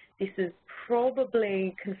interventions, this is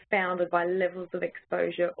probably confounded by levels of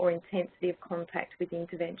exposure or intensity of contact with the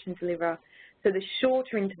intervention deliverer. So the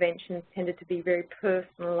shorter interventions tended to be very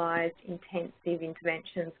personalised, intensive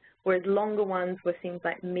interventions, whereas longer ones were things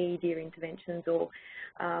like media interventions or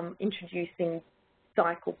introducing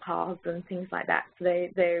cycle paths and things like that. So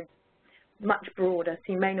they're much broader,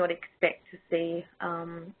 so you may not expect to see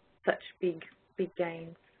such big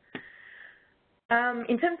gains.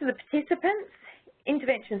 In terms of the participants,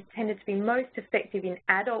 interventions tended to be most effective in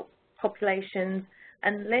adult populations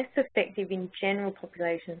and less effective in general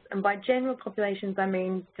populations. And by general populations, I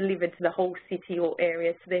mean delivered to the whole city or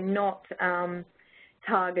area, so they're not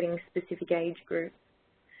targeting specific age groups.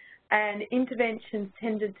 And interventions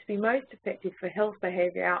tended to be most effective for health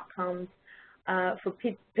behaviour outcomes for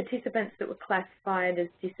participants that were classified as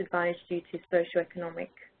disadvantaged due to socioeconomic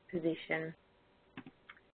position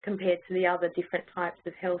compared to the other different types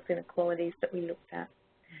of health inequalities that we looked at.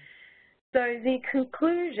 So the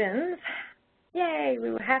conclusions, yay, we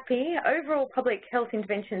were happy. Overall, public health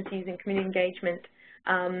interventions using community engagement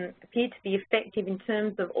appeared to be effective in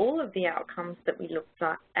terms of all of the outcomes that we looked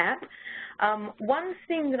at. One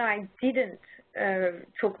thing that I didn't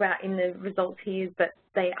talk about in the results here, but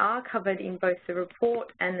they are covered in both the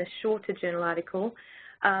report and the shorter journal article,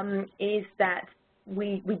 is that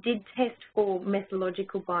we did test for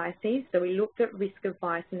methodological biases. So we looked at risk of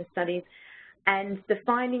bias in the studies, and the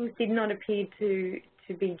findings did not appear to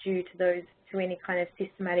be due to any kind of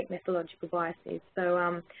systematic methodological biases.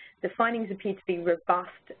 So the findings appear to be robust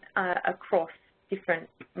across different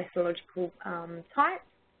methodological types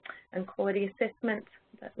and quality assessment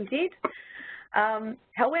that we did.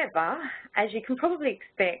 However, as you can probably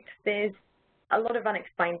expect, there's a lot of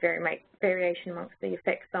unexplained variation amongst the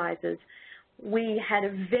effect sizes. We had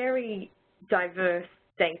a very diverse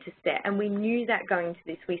data set, and we knew that going into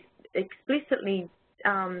this. We explicitly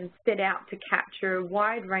set out to capture a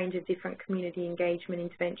wide range of different community engagement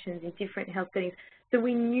interventions in different health settings. So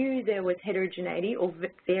we knew there was heterogeneity or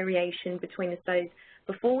variation between the studies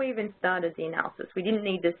before we even started the analysis. We didn't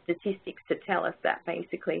need the statistics to tell us that,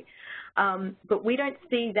 basically. But we don't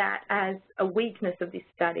see that as a weakness of this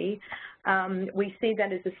study. We see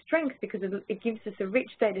that as a strength because it gives us a rich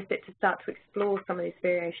data set to start to explore some of this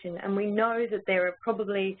variation. And we know that there are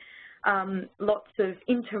probably lots of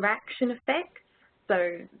interaction effects.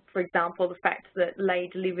 So, for example, the fact that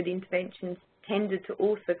lay-delivered interventions tended to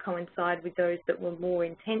also coincide with those that were more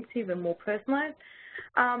intensive and more personalised.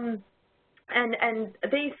 And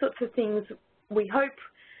these sorts of things, we hope,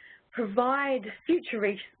 provide future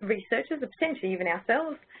researchers, or potentially even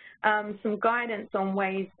ourselves, some guidance on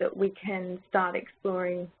ways that we can start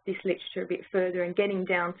exploring this literature a bit further and getting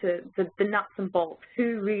down to the nuts and bolts.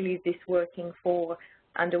 Who really is this working for,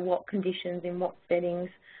 under what conditions, in what settings,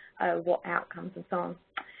 what outcomes, and so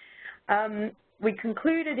on. We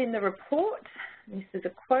concluded in the report, this is a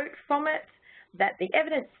quote from it, that the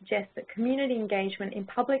evidence suggests that community engagement in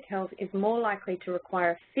public health is more likely to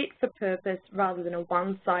require a fit-for-purpose rather than a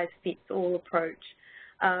one-size-fits-all approach.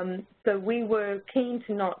 So we were keen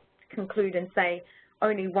to not conclude and say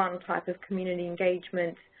only one type of community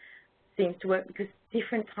engagement seems to work, because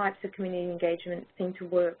different types of community engagement seem to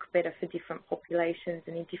work better for different populations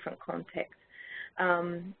and in different contexts.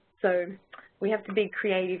 So we have to be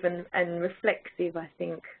creative and reflexive, I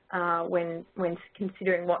think, when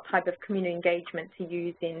considering what type of community engagement to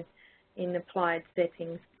use in applied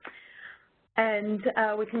settings. And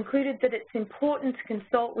we concluded that it's important to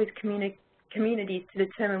consult with communities to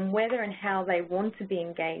determine whether and how they want to be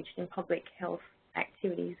engaged in public health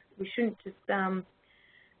activities. We shouldn't just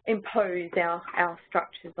impose our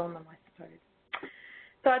structures on them, I suppose.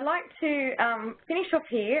 So I'd like to finish off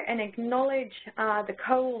here and acknowledge the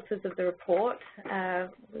co-authors of the report.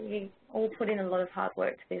 We all put in a lot of hard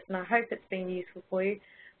work to this, and I hope it's been useful for you.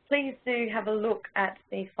 Please do have a look at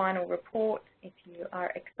the final report if you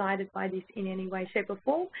are excited by this in any way, shape or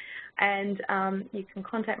form. And you can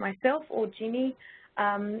contact myself or Ginny,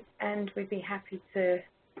 and we'd be happy to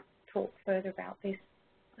talk further about this.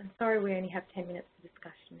 I'm sorry we only have 10 minutes for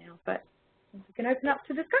discussion now, but we can open up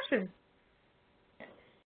to discussion.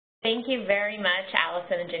 Thank you very much,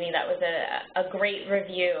 Alison and Ginny. That was a great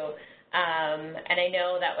review. And I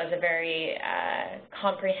know that was a very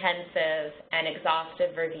comprehensive and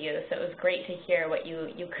exhaustive review, so it was great to hear what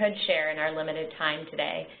you could share in our limited time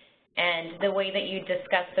today. And the way that you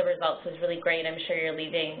discussed the results was really great. I'm sure you're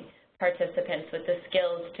leaving participants with the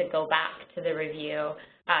skills to go back to the review,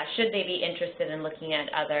 should they be interested in looking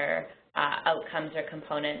at other outcomes or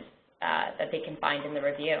components that they can find in the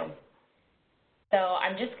review. So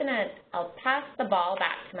I'm just I'll pass the ball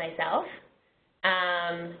back to myself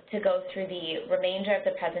to go through the remainder of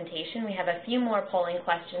the presentation. We have a few more polling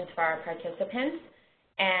questions for our participants.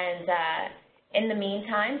 And in the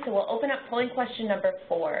meantime, so we'll open up polling question number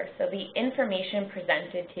 4. So the information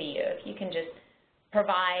presented to you, if you can just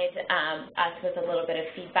provide us with a little bit of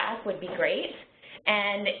feedback would be great.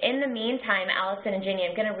 And in the meantime, Alison and Ginny,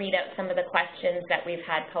 I'm going to read out some of the questions that we've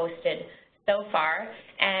had posted so far,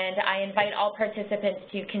 and I invite all participants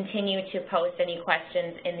to continue to post any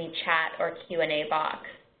questions in the chat or Q&A box.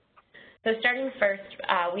 So starting first,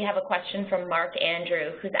 we have a question from Mark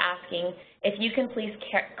Andrew, who's asking if you can please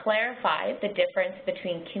clarify the difference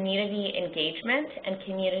between community engagement and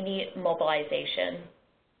community mobilization.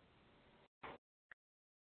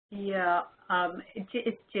 Yeah,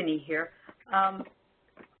 it's Ginny here.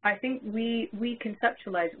 I think we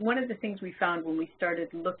conceptualized, one of the things we found when we started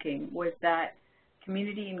looking was that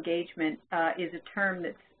community engagement is a term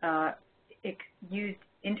that's used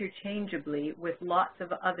interchangeably with lots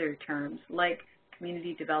of other terms like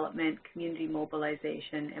community development, community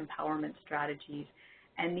mobilization, empowerment strategies,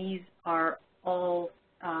 and these are all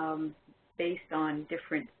based on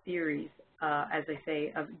different theories, as I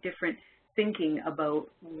say, of different thinking about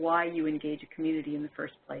why you engage a community in the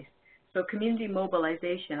first place. So community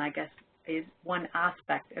mobilization, I guess, is one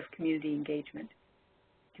aspect of community engagement.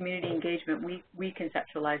 Community engagement we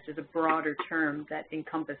conceptualized as a broader term that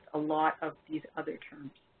encompassed a lot of these other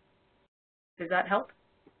terms. Does that help?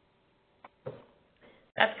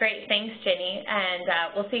 That's great. Thanks, Ginny.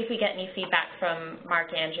 And we'll see if we get any feedback from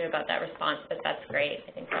Mark Andrew about that response, but that's great.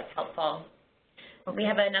 I think that's helpful. Okay. We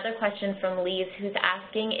have another question from Lise, who's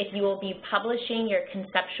asking if you will be publishing your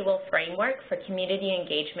conceptual framework for community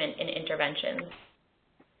engagement in interventions.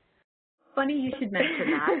 Funny you should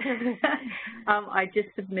mention that. I just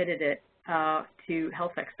submitted it to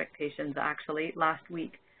Health Expectations, actually, last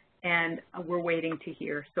week, and we're waiting to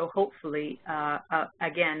hear. So hopefully,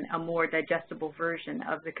 again, a more digestible version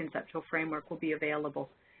of the conceptual framework will be available.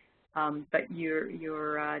 But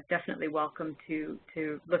you're definitely welcome to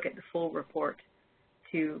look at the full report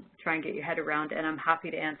to try and get your head around, and I'm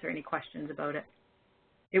happy to answer any questions about it.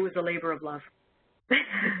 It was a labor of love.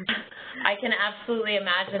 I can absolutely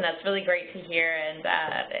imagine. That's really great to hear,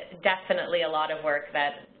 and definitely a lot of work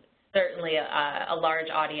that certainly a large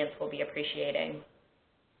audience will be appreciating.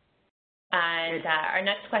 And our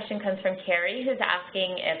next question comes from Carrie, who's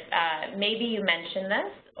asking if maybe you mentioned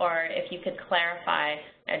this, or if you could clarify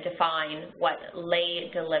or define what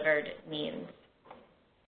lay delivered means.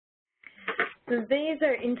 So these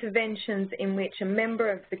are interventions in which a member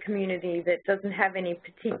of the community that doesn't have any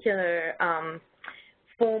particular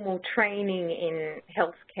formal training in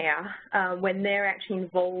healthcare, when they're actually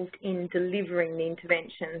involved in delivering the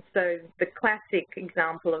intervention. So the classic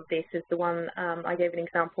example of this is the one I gave an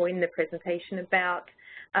example in the presentation about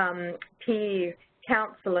peer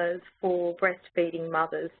counsellors for breastfeeding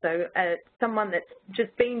mothers. So someone that's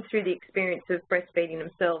just been through the experience of breastfeeding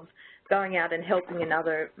themselves, going out and helping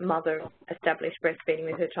another mother establish breastfeeding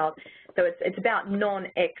with her child. So it's about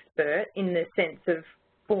non-expert in the sense of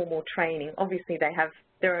formal training. Obviously they have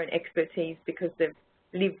their own expertise because they've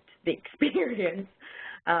lived the experience.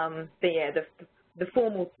 But yeah, the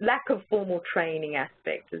lack of formal training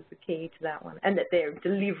aspect is the key to that one, and that they're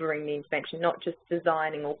delivering the intervention, not just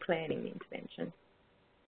designing or planning the intervention.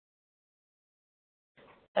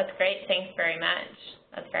 That's great. Thanks very much.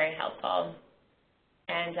 That's very helpful.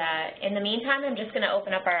 And in the meantime, I'm just going to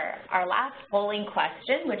open up our last polling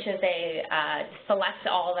question, which is a select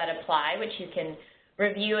all that apply, which you can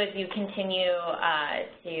review as you continue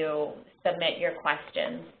to submit your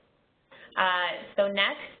questions. So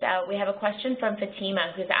next, we have a question from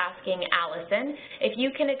Fatima, who's asking Alison, if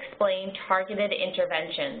you can explain targeted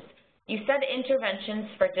interventions. You said interventions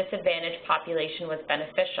for disadvantaged population was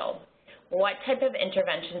beneficial. What type of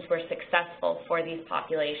interventions were successful for these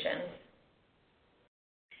populations?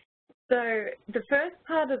 So the first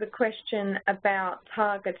part of the question about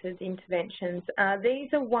targeted interventions, these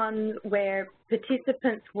are ones where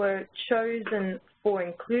participants were chosen for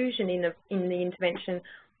inclusion in the intervention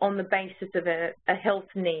on the basis of a health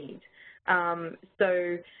need.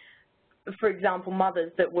 So, for example,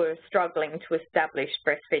 mothers that were struggling to establish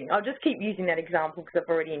breastfeeding. I'll just keep using that example because I've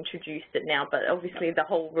already introduced it now, but obviously the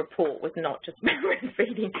whole report was not just about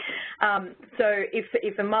breastfeeding. So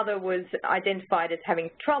if a mother was identified as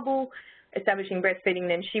having trouble establishing breastfeeding,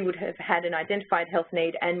 then she would have had an identified health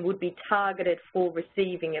need and would be targeted for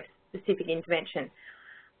receiving a specific intervention.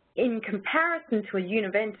 In comparison to a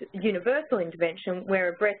universal intervention where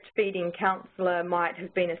a breastfeeding counsellor might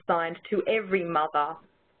have been assigned to every mother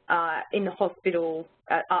in the hospital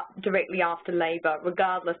directly after labour,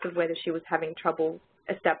 regardless of whether she was having trouble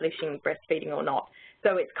establishing breastfeeding or not.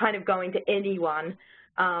 So it's kind of going to anyone,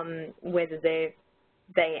 whether they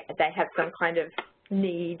have some kind of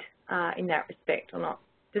need in that respect or not.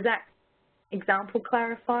 Does that example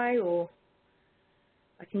clarify, or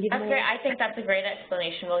I can give more? That's great. I think that's a great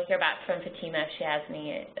explanation. We'll hear back from Fatima if she has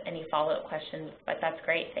any follow-up questions, but that's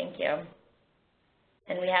great. Thank you.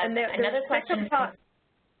 And we have another question.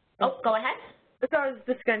 Oh, go ahead. So I was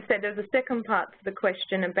just going to say there's a second part to the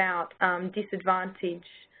question about disadvantage,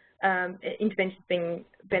 interventions being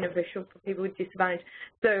beneficial for people with disadvantage.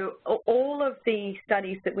 So all of the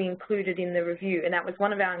studies that we included in the review, and that was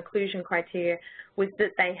one of our inclusion criteria, was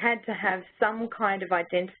that they had to have some kind of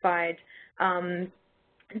identified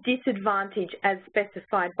disadvantage as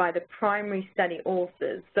specified by the primary study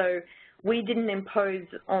authors. So we didn't impose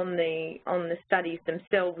on the studies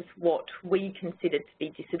themselves what we considered to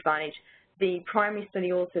be disadvantaged. The primary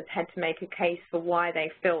study authors had to make a case for why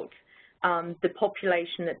they felt the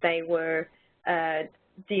population that they were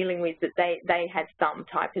dealing with, that they had some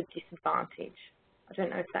type of disadvantage. I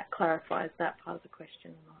don't know if that clarifies that part of the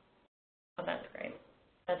question or not. Oh, that's great.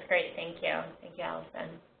 That's great. Thank you. Thank you,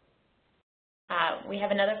 Alison. We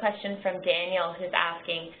have another question from Daniel, who's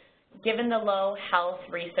asking, given the low health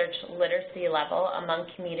research literacy level among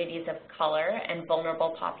communities of color and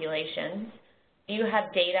vulnerable populations, do you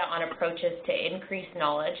have data on approaches to increase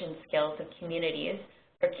knowledge and skills of communities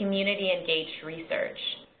for community-engaged research?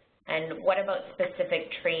 And what about specific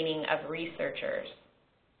training of researchers?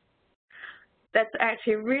 That's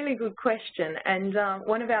actually a really good question. And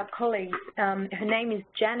one of our colleagues, her name is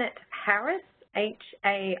Janet Harris,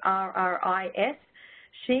 Harris.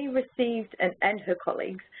 She received, and her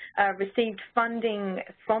colleagues, received funding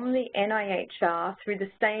from the NIHR through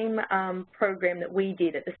the same program that we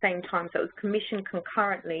did at the same time. So it was commissioned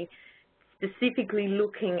concurrently, specifically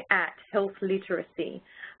looking at health literacy.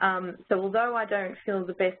 So although I don't feel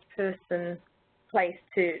the best person placed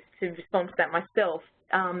to respond to that myself,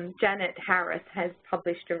 Janet Harris has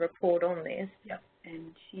published a report on this. Yep.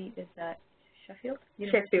 And she is at Sheffield?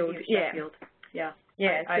 Sheffield, yeah. Sheffield. Yeah.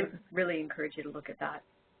 Yeah. I really encourage you to look at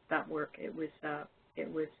that work. It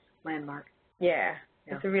was landmark. Yeah.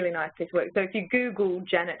 It's a really nice piece of work. So if you Google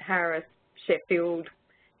Janet Harris, Sheffield,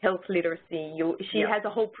 health literacy, she has a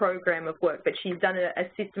whole program of work, but she's done a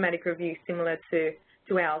systematic review similar to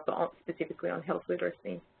ours, but specifically on health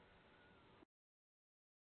literacy.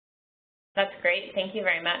 That's great. Thank you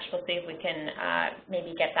very much. We'll see if we can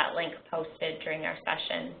maybe get that link posted during our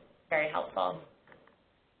session. Very helpful.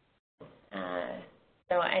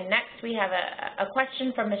 And next we have a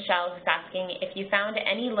question from Michelle, who's asking if you found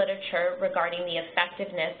any literature regarding the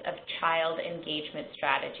effectiveness of child engagement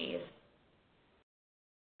strategies.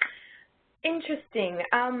 Interesting.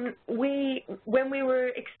 When we were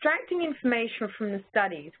extracting information from the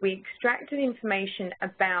studies, we extracted information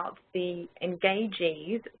about the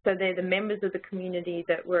engagees, so they're the members of the community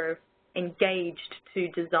that were engaged to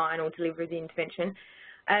design or deliver the intervention.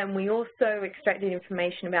 And we also extracted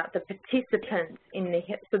information about the participants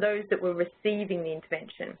so those that were receiving the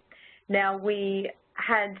intervention. Now, we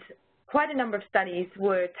had quite a number of studies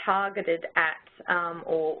were targeted at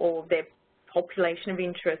or their population of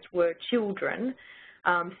interest were children,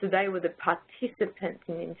 so they were the participants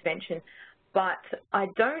in the intervention. But I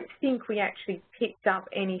don't think we actually picked up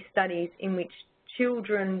any studies in which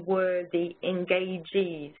children were the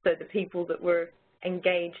engagees, so the people that were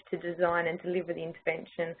engaged to design and deliver the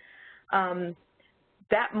intervention,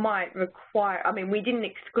 that might require, I mean, we didn't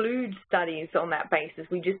exclude studies on that basis,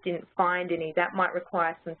 we just didn't find any. That might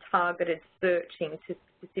require some targeted searching to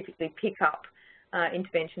specifically pick up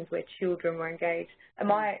interventions where children were engaged.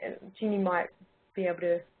 Ginny might be able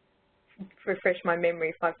to refresh my memory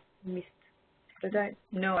if I've missed.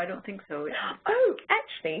 No, I don't think so. Oh,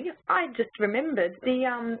 actually, I just remembered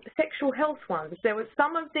the sexual health ones. There were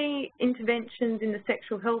some of the interventions in the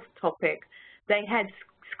sexual health topic. They had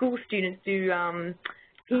school students do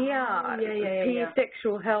peer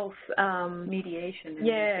sexual health mediation and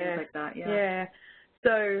things like that. Yeah.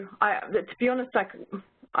 So, to be honest,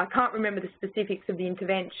 I can't remember the specifics of the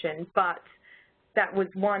intervention, but that was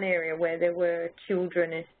one area where there were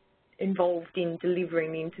children involved in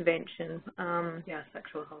delivering the intervention. Yeah,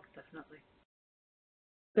 sexual health, definitely.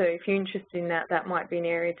 So if you're interested in that, that might be an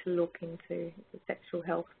area to look into, the sexual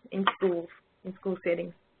health in schools, in school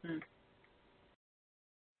settings.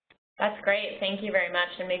 That's great. Thank you very much.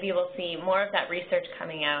 And maybe we'll see more of that research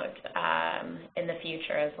coming out in the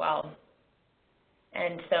future as well.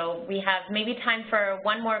 And so we have maybe time for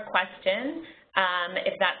one more question.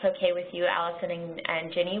 If that's okay with you, Alison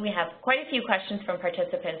and Ginny. We have quite a few questions from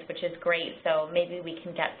participants, which is great, so maybe we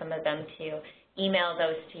can get some of them to email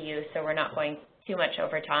those to you so we're not going too much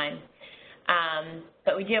over time.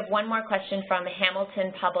 But we do have one more question from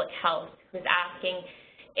Hamilton Public Health, who's asking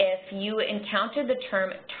if you encountered the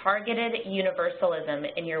term targeted universalism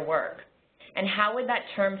in your work, and how would that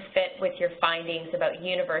term fit with your findings about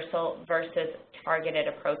universal versus targeted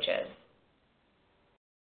approaches?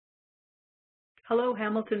 Hello,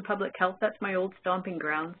 Hamilton Public Health. That's my old stomping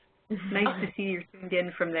grounds. Nice to see you're tuned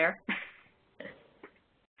in from there.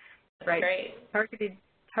 Right. Great.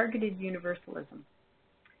 Targeted universalism.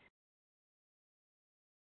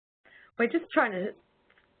 We're just trying to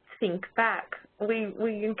think back.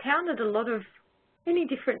 We encountered a lot of many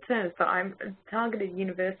different terms, but targeted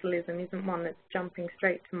universalism isn't one that's jumping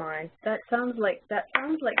straight to mind. That sounds like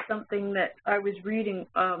something that I was reading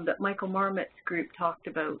that Michael Marmot's group talked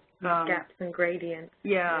about. Gaps and gradients.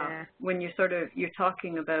 Yeah. When you're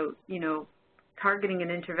talking about, targeting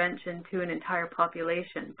an intervention to an entire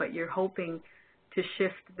population, but you're hoping to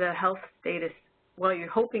shift the health status. Well, you're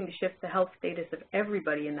hoping to shift the health status of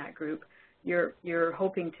everybody in that group. You're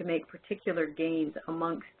hoping to make particular gains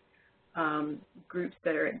amongst groups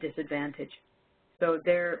that are at disadvantage. So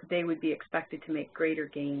they would be expected to make greater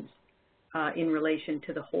gains in relation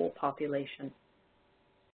to the whole population.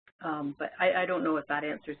 But I don't know if that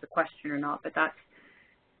answers the question or not, but that's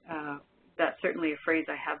certainly a phrase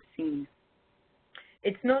I have seen.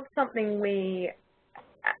 It's not something we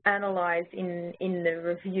analyze in the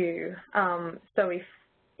review. So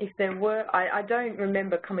if there were, I don't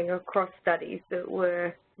remember coming across studies that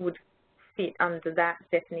would fit under that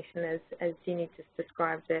definition as Ginny just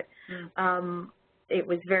described it. It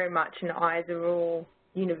was very much an either-or,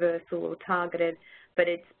 universal or targeted, but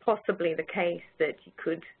it's possibly the case that you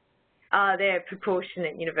could, they're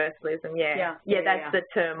proportionate universalism, that's the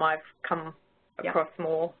term I've come across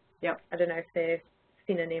more. I don't know if they're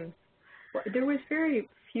synonyms. Well, there was very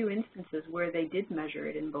few instances where they did measure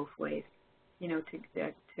it in both ways.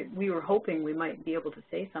 We were hoping we might be able to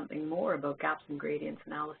say something more about gaps and gradients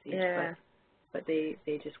analyses, but they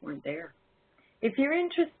just weren't there. If you're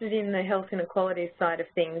interested in the health inequalities side of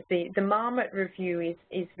things, the Marmot review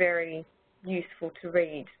is very useful to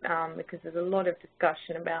read because there's a lot of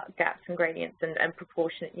discussion about gaps and gradients and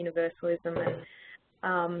proportionate universalism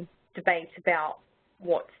and debate about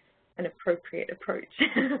what's an appropriate approach.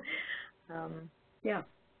 Yeah,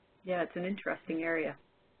 it's an interesting area.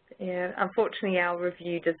 Yeah, unfortunately our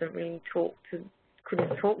review doesn't really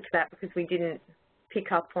couldn't talk to that because we didn't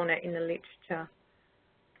pick up on it in the literature.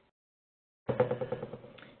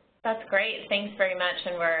 That's great. Thanks very much,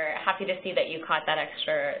 and we're happy to see that you caught that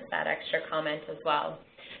extra comment as well.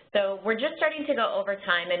 So we're just starting to go over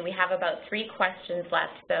time, and we have about 3 questions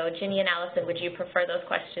left. So Ginny and Alison, would you prefer those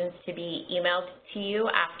questions to be emailed to you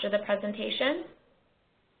after the presentation?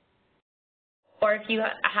 Or if you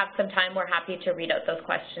have some time, we're happy to read out those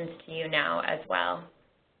questions to you now as well.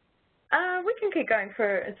 We can keep going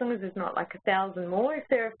for as long as there's not like 1,000 more. If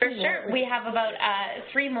there are for sure, we have about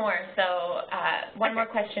 3 more. So one more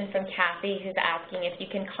question from Kathy, who's asking if you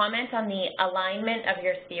can comment on the alignment of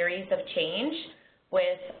your theories of change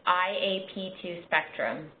with IAP2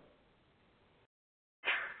 spectrum.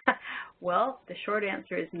 Well, the short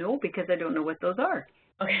answer is no, because I don't know what those are.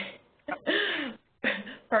 Okay.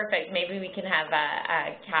 Perfect. Maybe we can have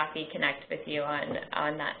Kathy connect with you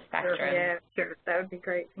on that spectrum. Yeah, sure. That would be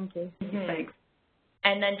great. Thank you. Thanks.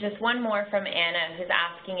 And then just one more from Anna, who's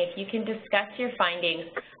asking if you can discuss your findings,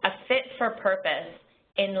 a fit for purpose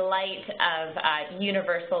in light of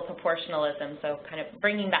universal proportionalism, so kind of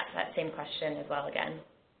bringing back to that same question as well again.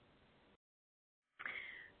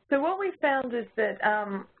 So what we found is that,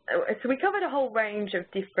 so we covered a whole range of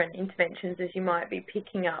different interventions, as you might be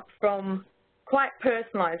picking up, from quite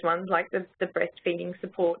personalised ones like the breastfeeding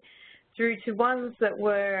support through to ones that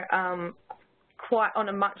were quite on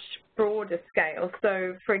a much broader scale.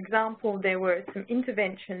 So, for example, there were some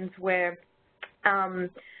interventions where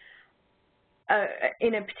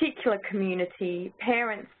in a particular community,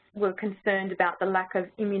 parents were concerned about the lack of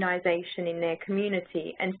immunisation in their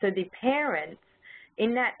community, and so the parents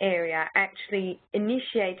in that area actually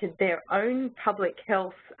initiated their own public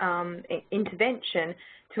health intervention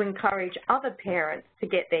to encourage other parents to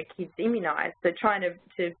get their kids immunised. So trying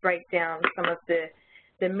to break down some of the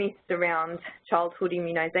myths around childhood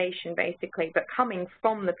immunisation, basically, but coming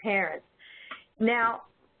from the parents. Now,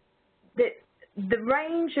 the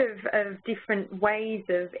range of different ways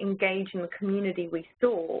of engaging the community we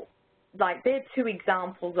saw, like they're two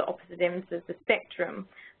examples at opposite ends of the spectrum,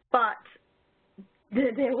 but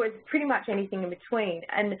there was pretty much anything in between.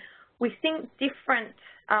 And we think different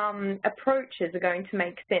approaches are going to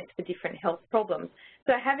make sense for different health problems.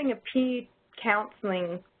 So having a peer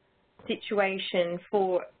counselling situation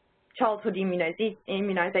for childhood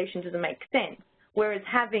immunisation doesn't make sense, whereas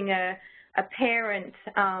having a parent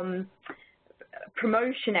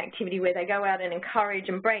promotion activity where they go out and encourage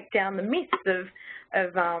and break down the myths of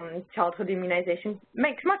childhood immunisation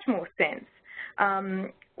makes much more sense.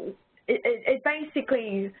 It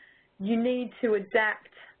basically, you need to adapt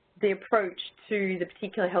the approach to the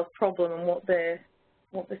particular health problem and what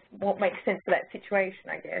makes sense for that situation,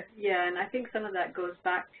 I guess. Yeah, and I think some of that goes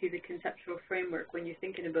back to the conceptual framework when you're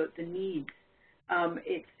thinking about the needs.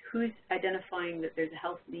 It's who's identifying that there's a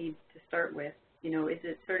health need to start with. You know, is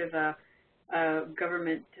it sort of a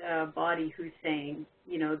government body who's saying,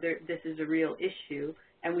 you know, this is a real issue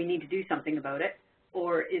and we need to do something about it?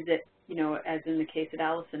 Or is it, you know, as in the case that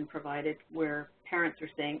Alison provided, where parents are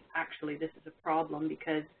saying, actually, this is a problem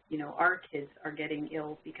because, you know, our kids are getting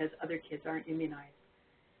ill because other kids aren't immunized.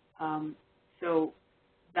 So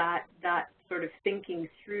that sort of thinking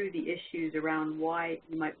through the issues around why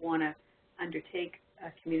you might want to undertake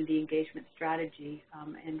a community engagement strategy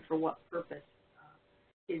and for what purpose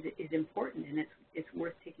is important, and it's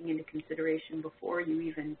worth taking into consideration before you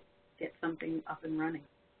even get something up and running.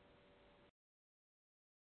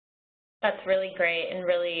 That's really great and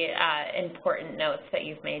really important notes that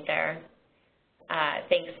you've made there.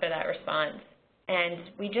 Thanks for that response.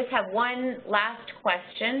 And we just have one last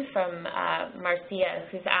question from Marcia,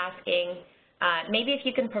 who's asking, maybe if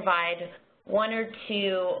you can provide one or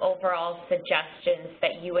two overall suggestions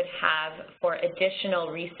that you would have for additional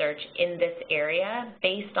research in this area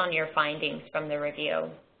based on your findings from the review.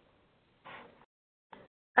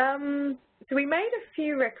 So we made a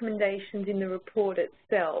few recommendations in the report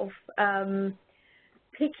itself,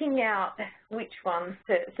 picking out which ones.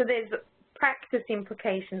 So there's practice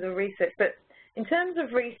implications of research, but in terms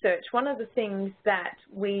of research, one of the things that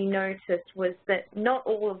we noticed was that not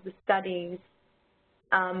all of the studies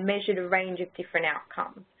measured a range of different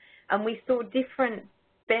outcomes, and we saw different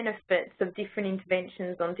benefits of different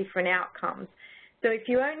interventions on different outcomes. So if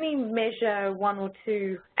you only measure one or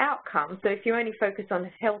two outcomes, so if you only focus on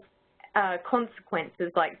health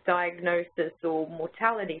consequences like diagnosis or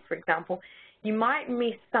mortality, for example, you might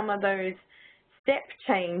miss some of those step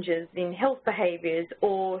changes in health behaviours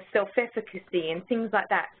or self-efficacy and things like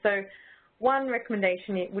that. So one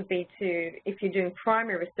recommendation it would be to, if you're doing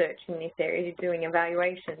primary research in this area, you're doing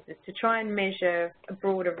evaluations, is to try and measure a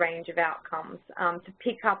broader range of outcomes, to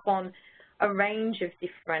pick up on a range of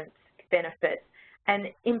different benefits. And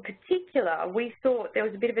in particular, we thought there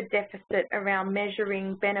was a bit of a deficit around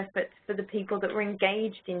measuring benefits for the people that were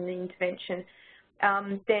engaged in the intervention.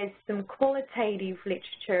 There's some qualitative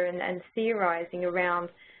literature and theorising around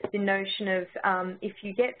the notion of if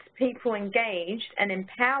you get people engaged and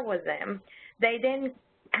empower them, they then,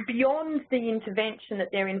 beyond the intervention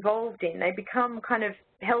that they're involved in, they become kind of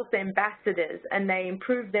health ambassadors and they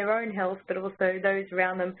improve their own health, but also those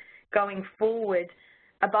around them going forward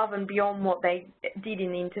above and beyond what they did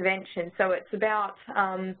in the intervention. So it's about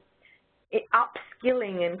upskilling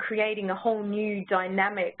and creating a whole new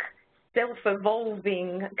dynamic,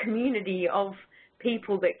 self-evolving community of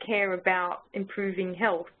people that care about improving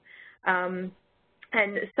health. And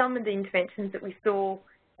some of the interventions that we saw,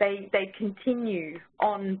 they continue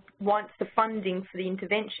on once the funding for the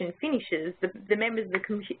intervention finishes. The members of the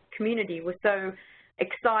community were so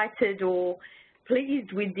excited or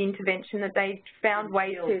pleased with the intervention, that they found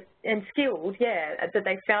ways to, and skilled, that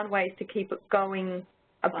they found ways to keep it going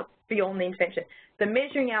beyond the intervention. The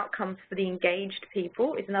measuring outcomes for the engaged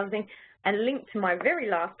people is another thing, and linked to my very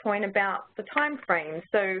last point about the time frame.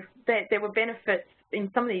 So there were benefits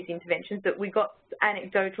in some of these interventions that we got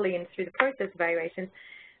anecdotally and through the process evaluations,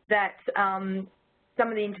 that some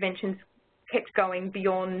of the interventions kept going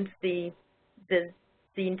beyond the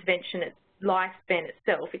intervention lifespan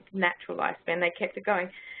itself, its natural lifespan. They kept it going.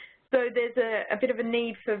 So there's a bit of a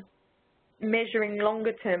need for measuring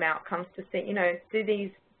longer-term outcomes to see, you know, do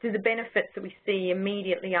the benefits that we see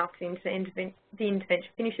immediately after the intervention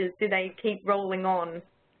finishes, do they keep rolling on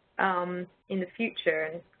in the future?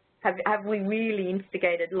 And have we really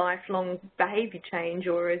instigated lifelong behaviour change,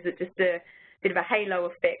 or is it just a bit of a halo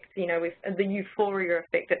effect, you know, with the euphoria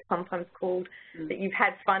effect that's sometimes called, that you've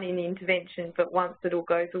had fun in the intervention, but once it all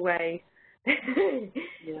goes away,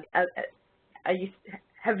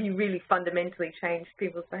 have you really fundamentally changed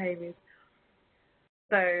people's behaviours?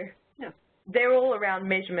 So they're all around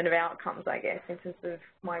measurement of outcomes, I guess, in terms of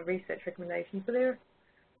my research recommendations. So there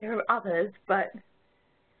are others, but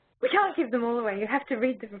we can't give them all away. You have to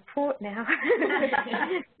read the report now.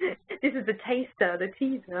 This is the taster, the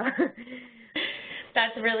teaser.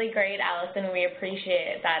 That's really great, Alison. We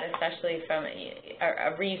appreciate that, especially from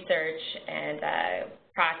a research and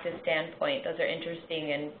practice standpoint. Those are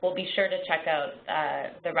interesting, and we'll be sure to check out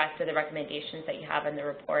the rest of the recommendations that you have in the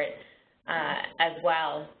report as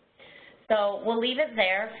well. So we'll leave it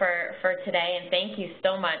there for today, and thank you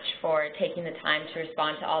so much for taking the time to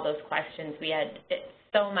respond to all those questions. We had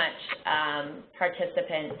so much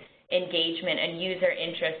participant engagement and user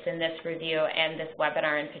interest in this review and this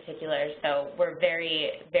webinar in particular, so we're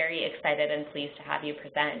very, very excited and pleased to have you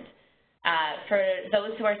present. For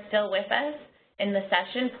those who are still with us in the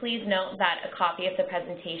session, please note that a copy of the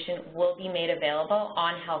presentation will be made available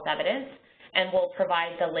on Health Evidence, and we'll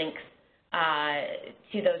provide the links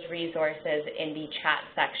to those resources in the chat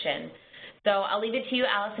section. So I'll leave it to you,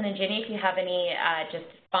 Alison and Ginny, if you have any just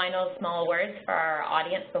final small words for our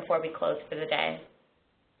audience before we close for the day.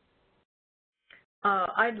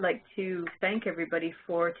 I'd like to thank everybody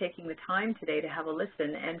for taking the time today to have a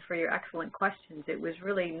listen and for your excellent questions. It was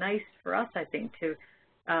really nice for us, I think, to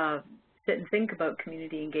sit and think about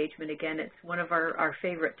community engagement again. It's one of our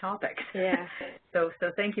favorite topics. Yeah. So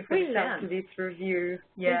thank you for the chance. We loved this review.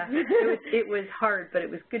 Yeah. it was hard, but it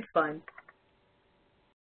was good fun.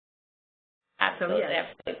 Absolutely. So,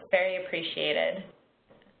 yes. Very appreciated.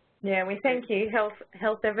 Yeah, we thank you,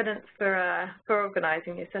 Health Evidence, for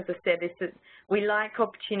organising this. As I said, we like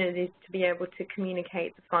opportunities to be able to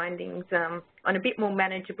communicate the findings on a bit more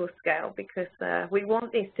manageable scale, because we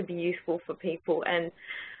want this to be useful for people, and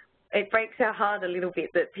it breaks our heart a little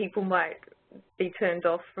bit that people might be turned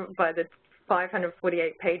off by the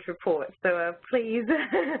 548-page report. So please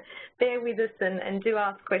bear with us and do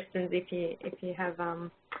ask questions if you have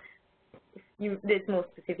there's more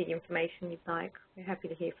specific information you'd like. We're happy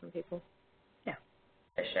to hear from people. Yeah,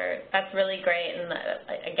 for sure. That's really great. And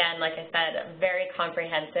again, like I said, a very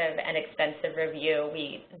comprehensive and extensive review.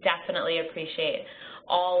 We definitely appreciate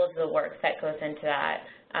all of the work that goes into that.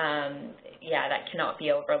 Yeah, that cannot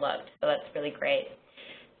be overlooked. So that's really great.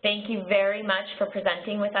 Thank you very much for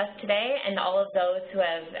presenting with us today, and all of those who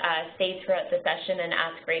have stayed throughout the session and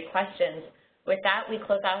asked great questions. With that, we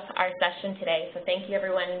close out our session today. So thank you,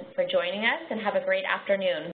 everyone, for joining us, and have a great afternoon.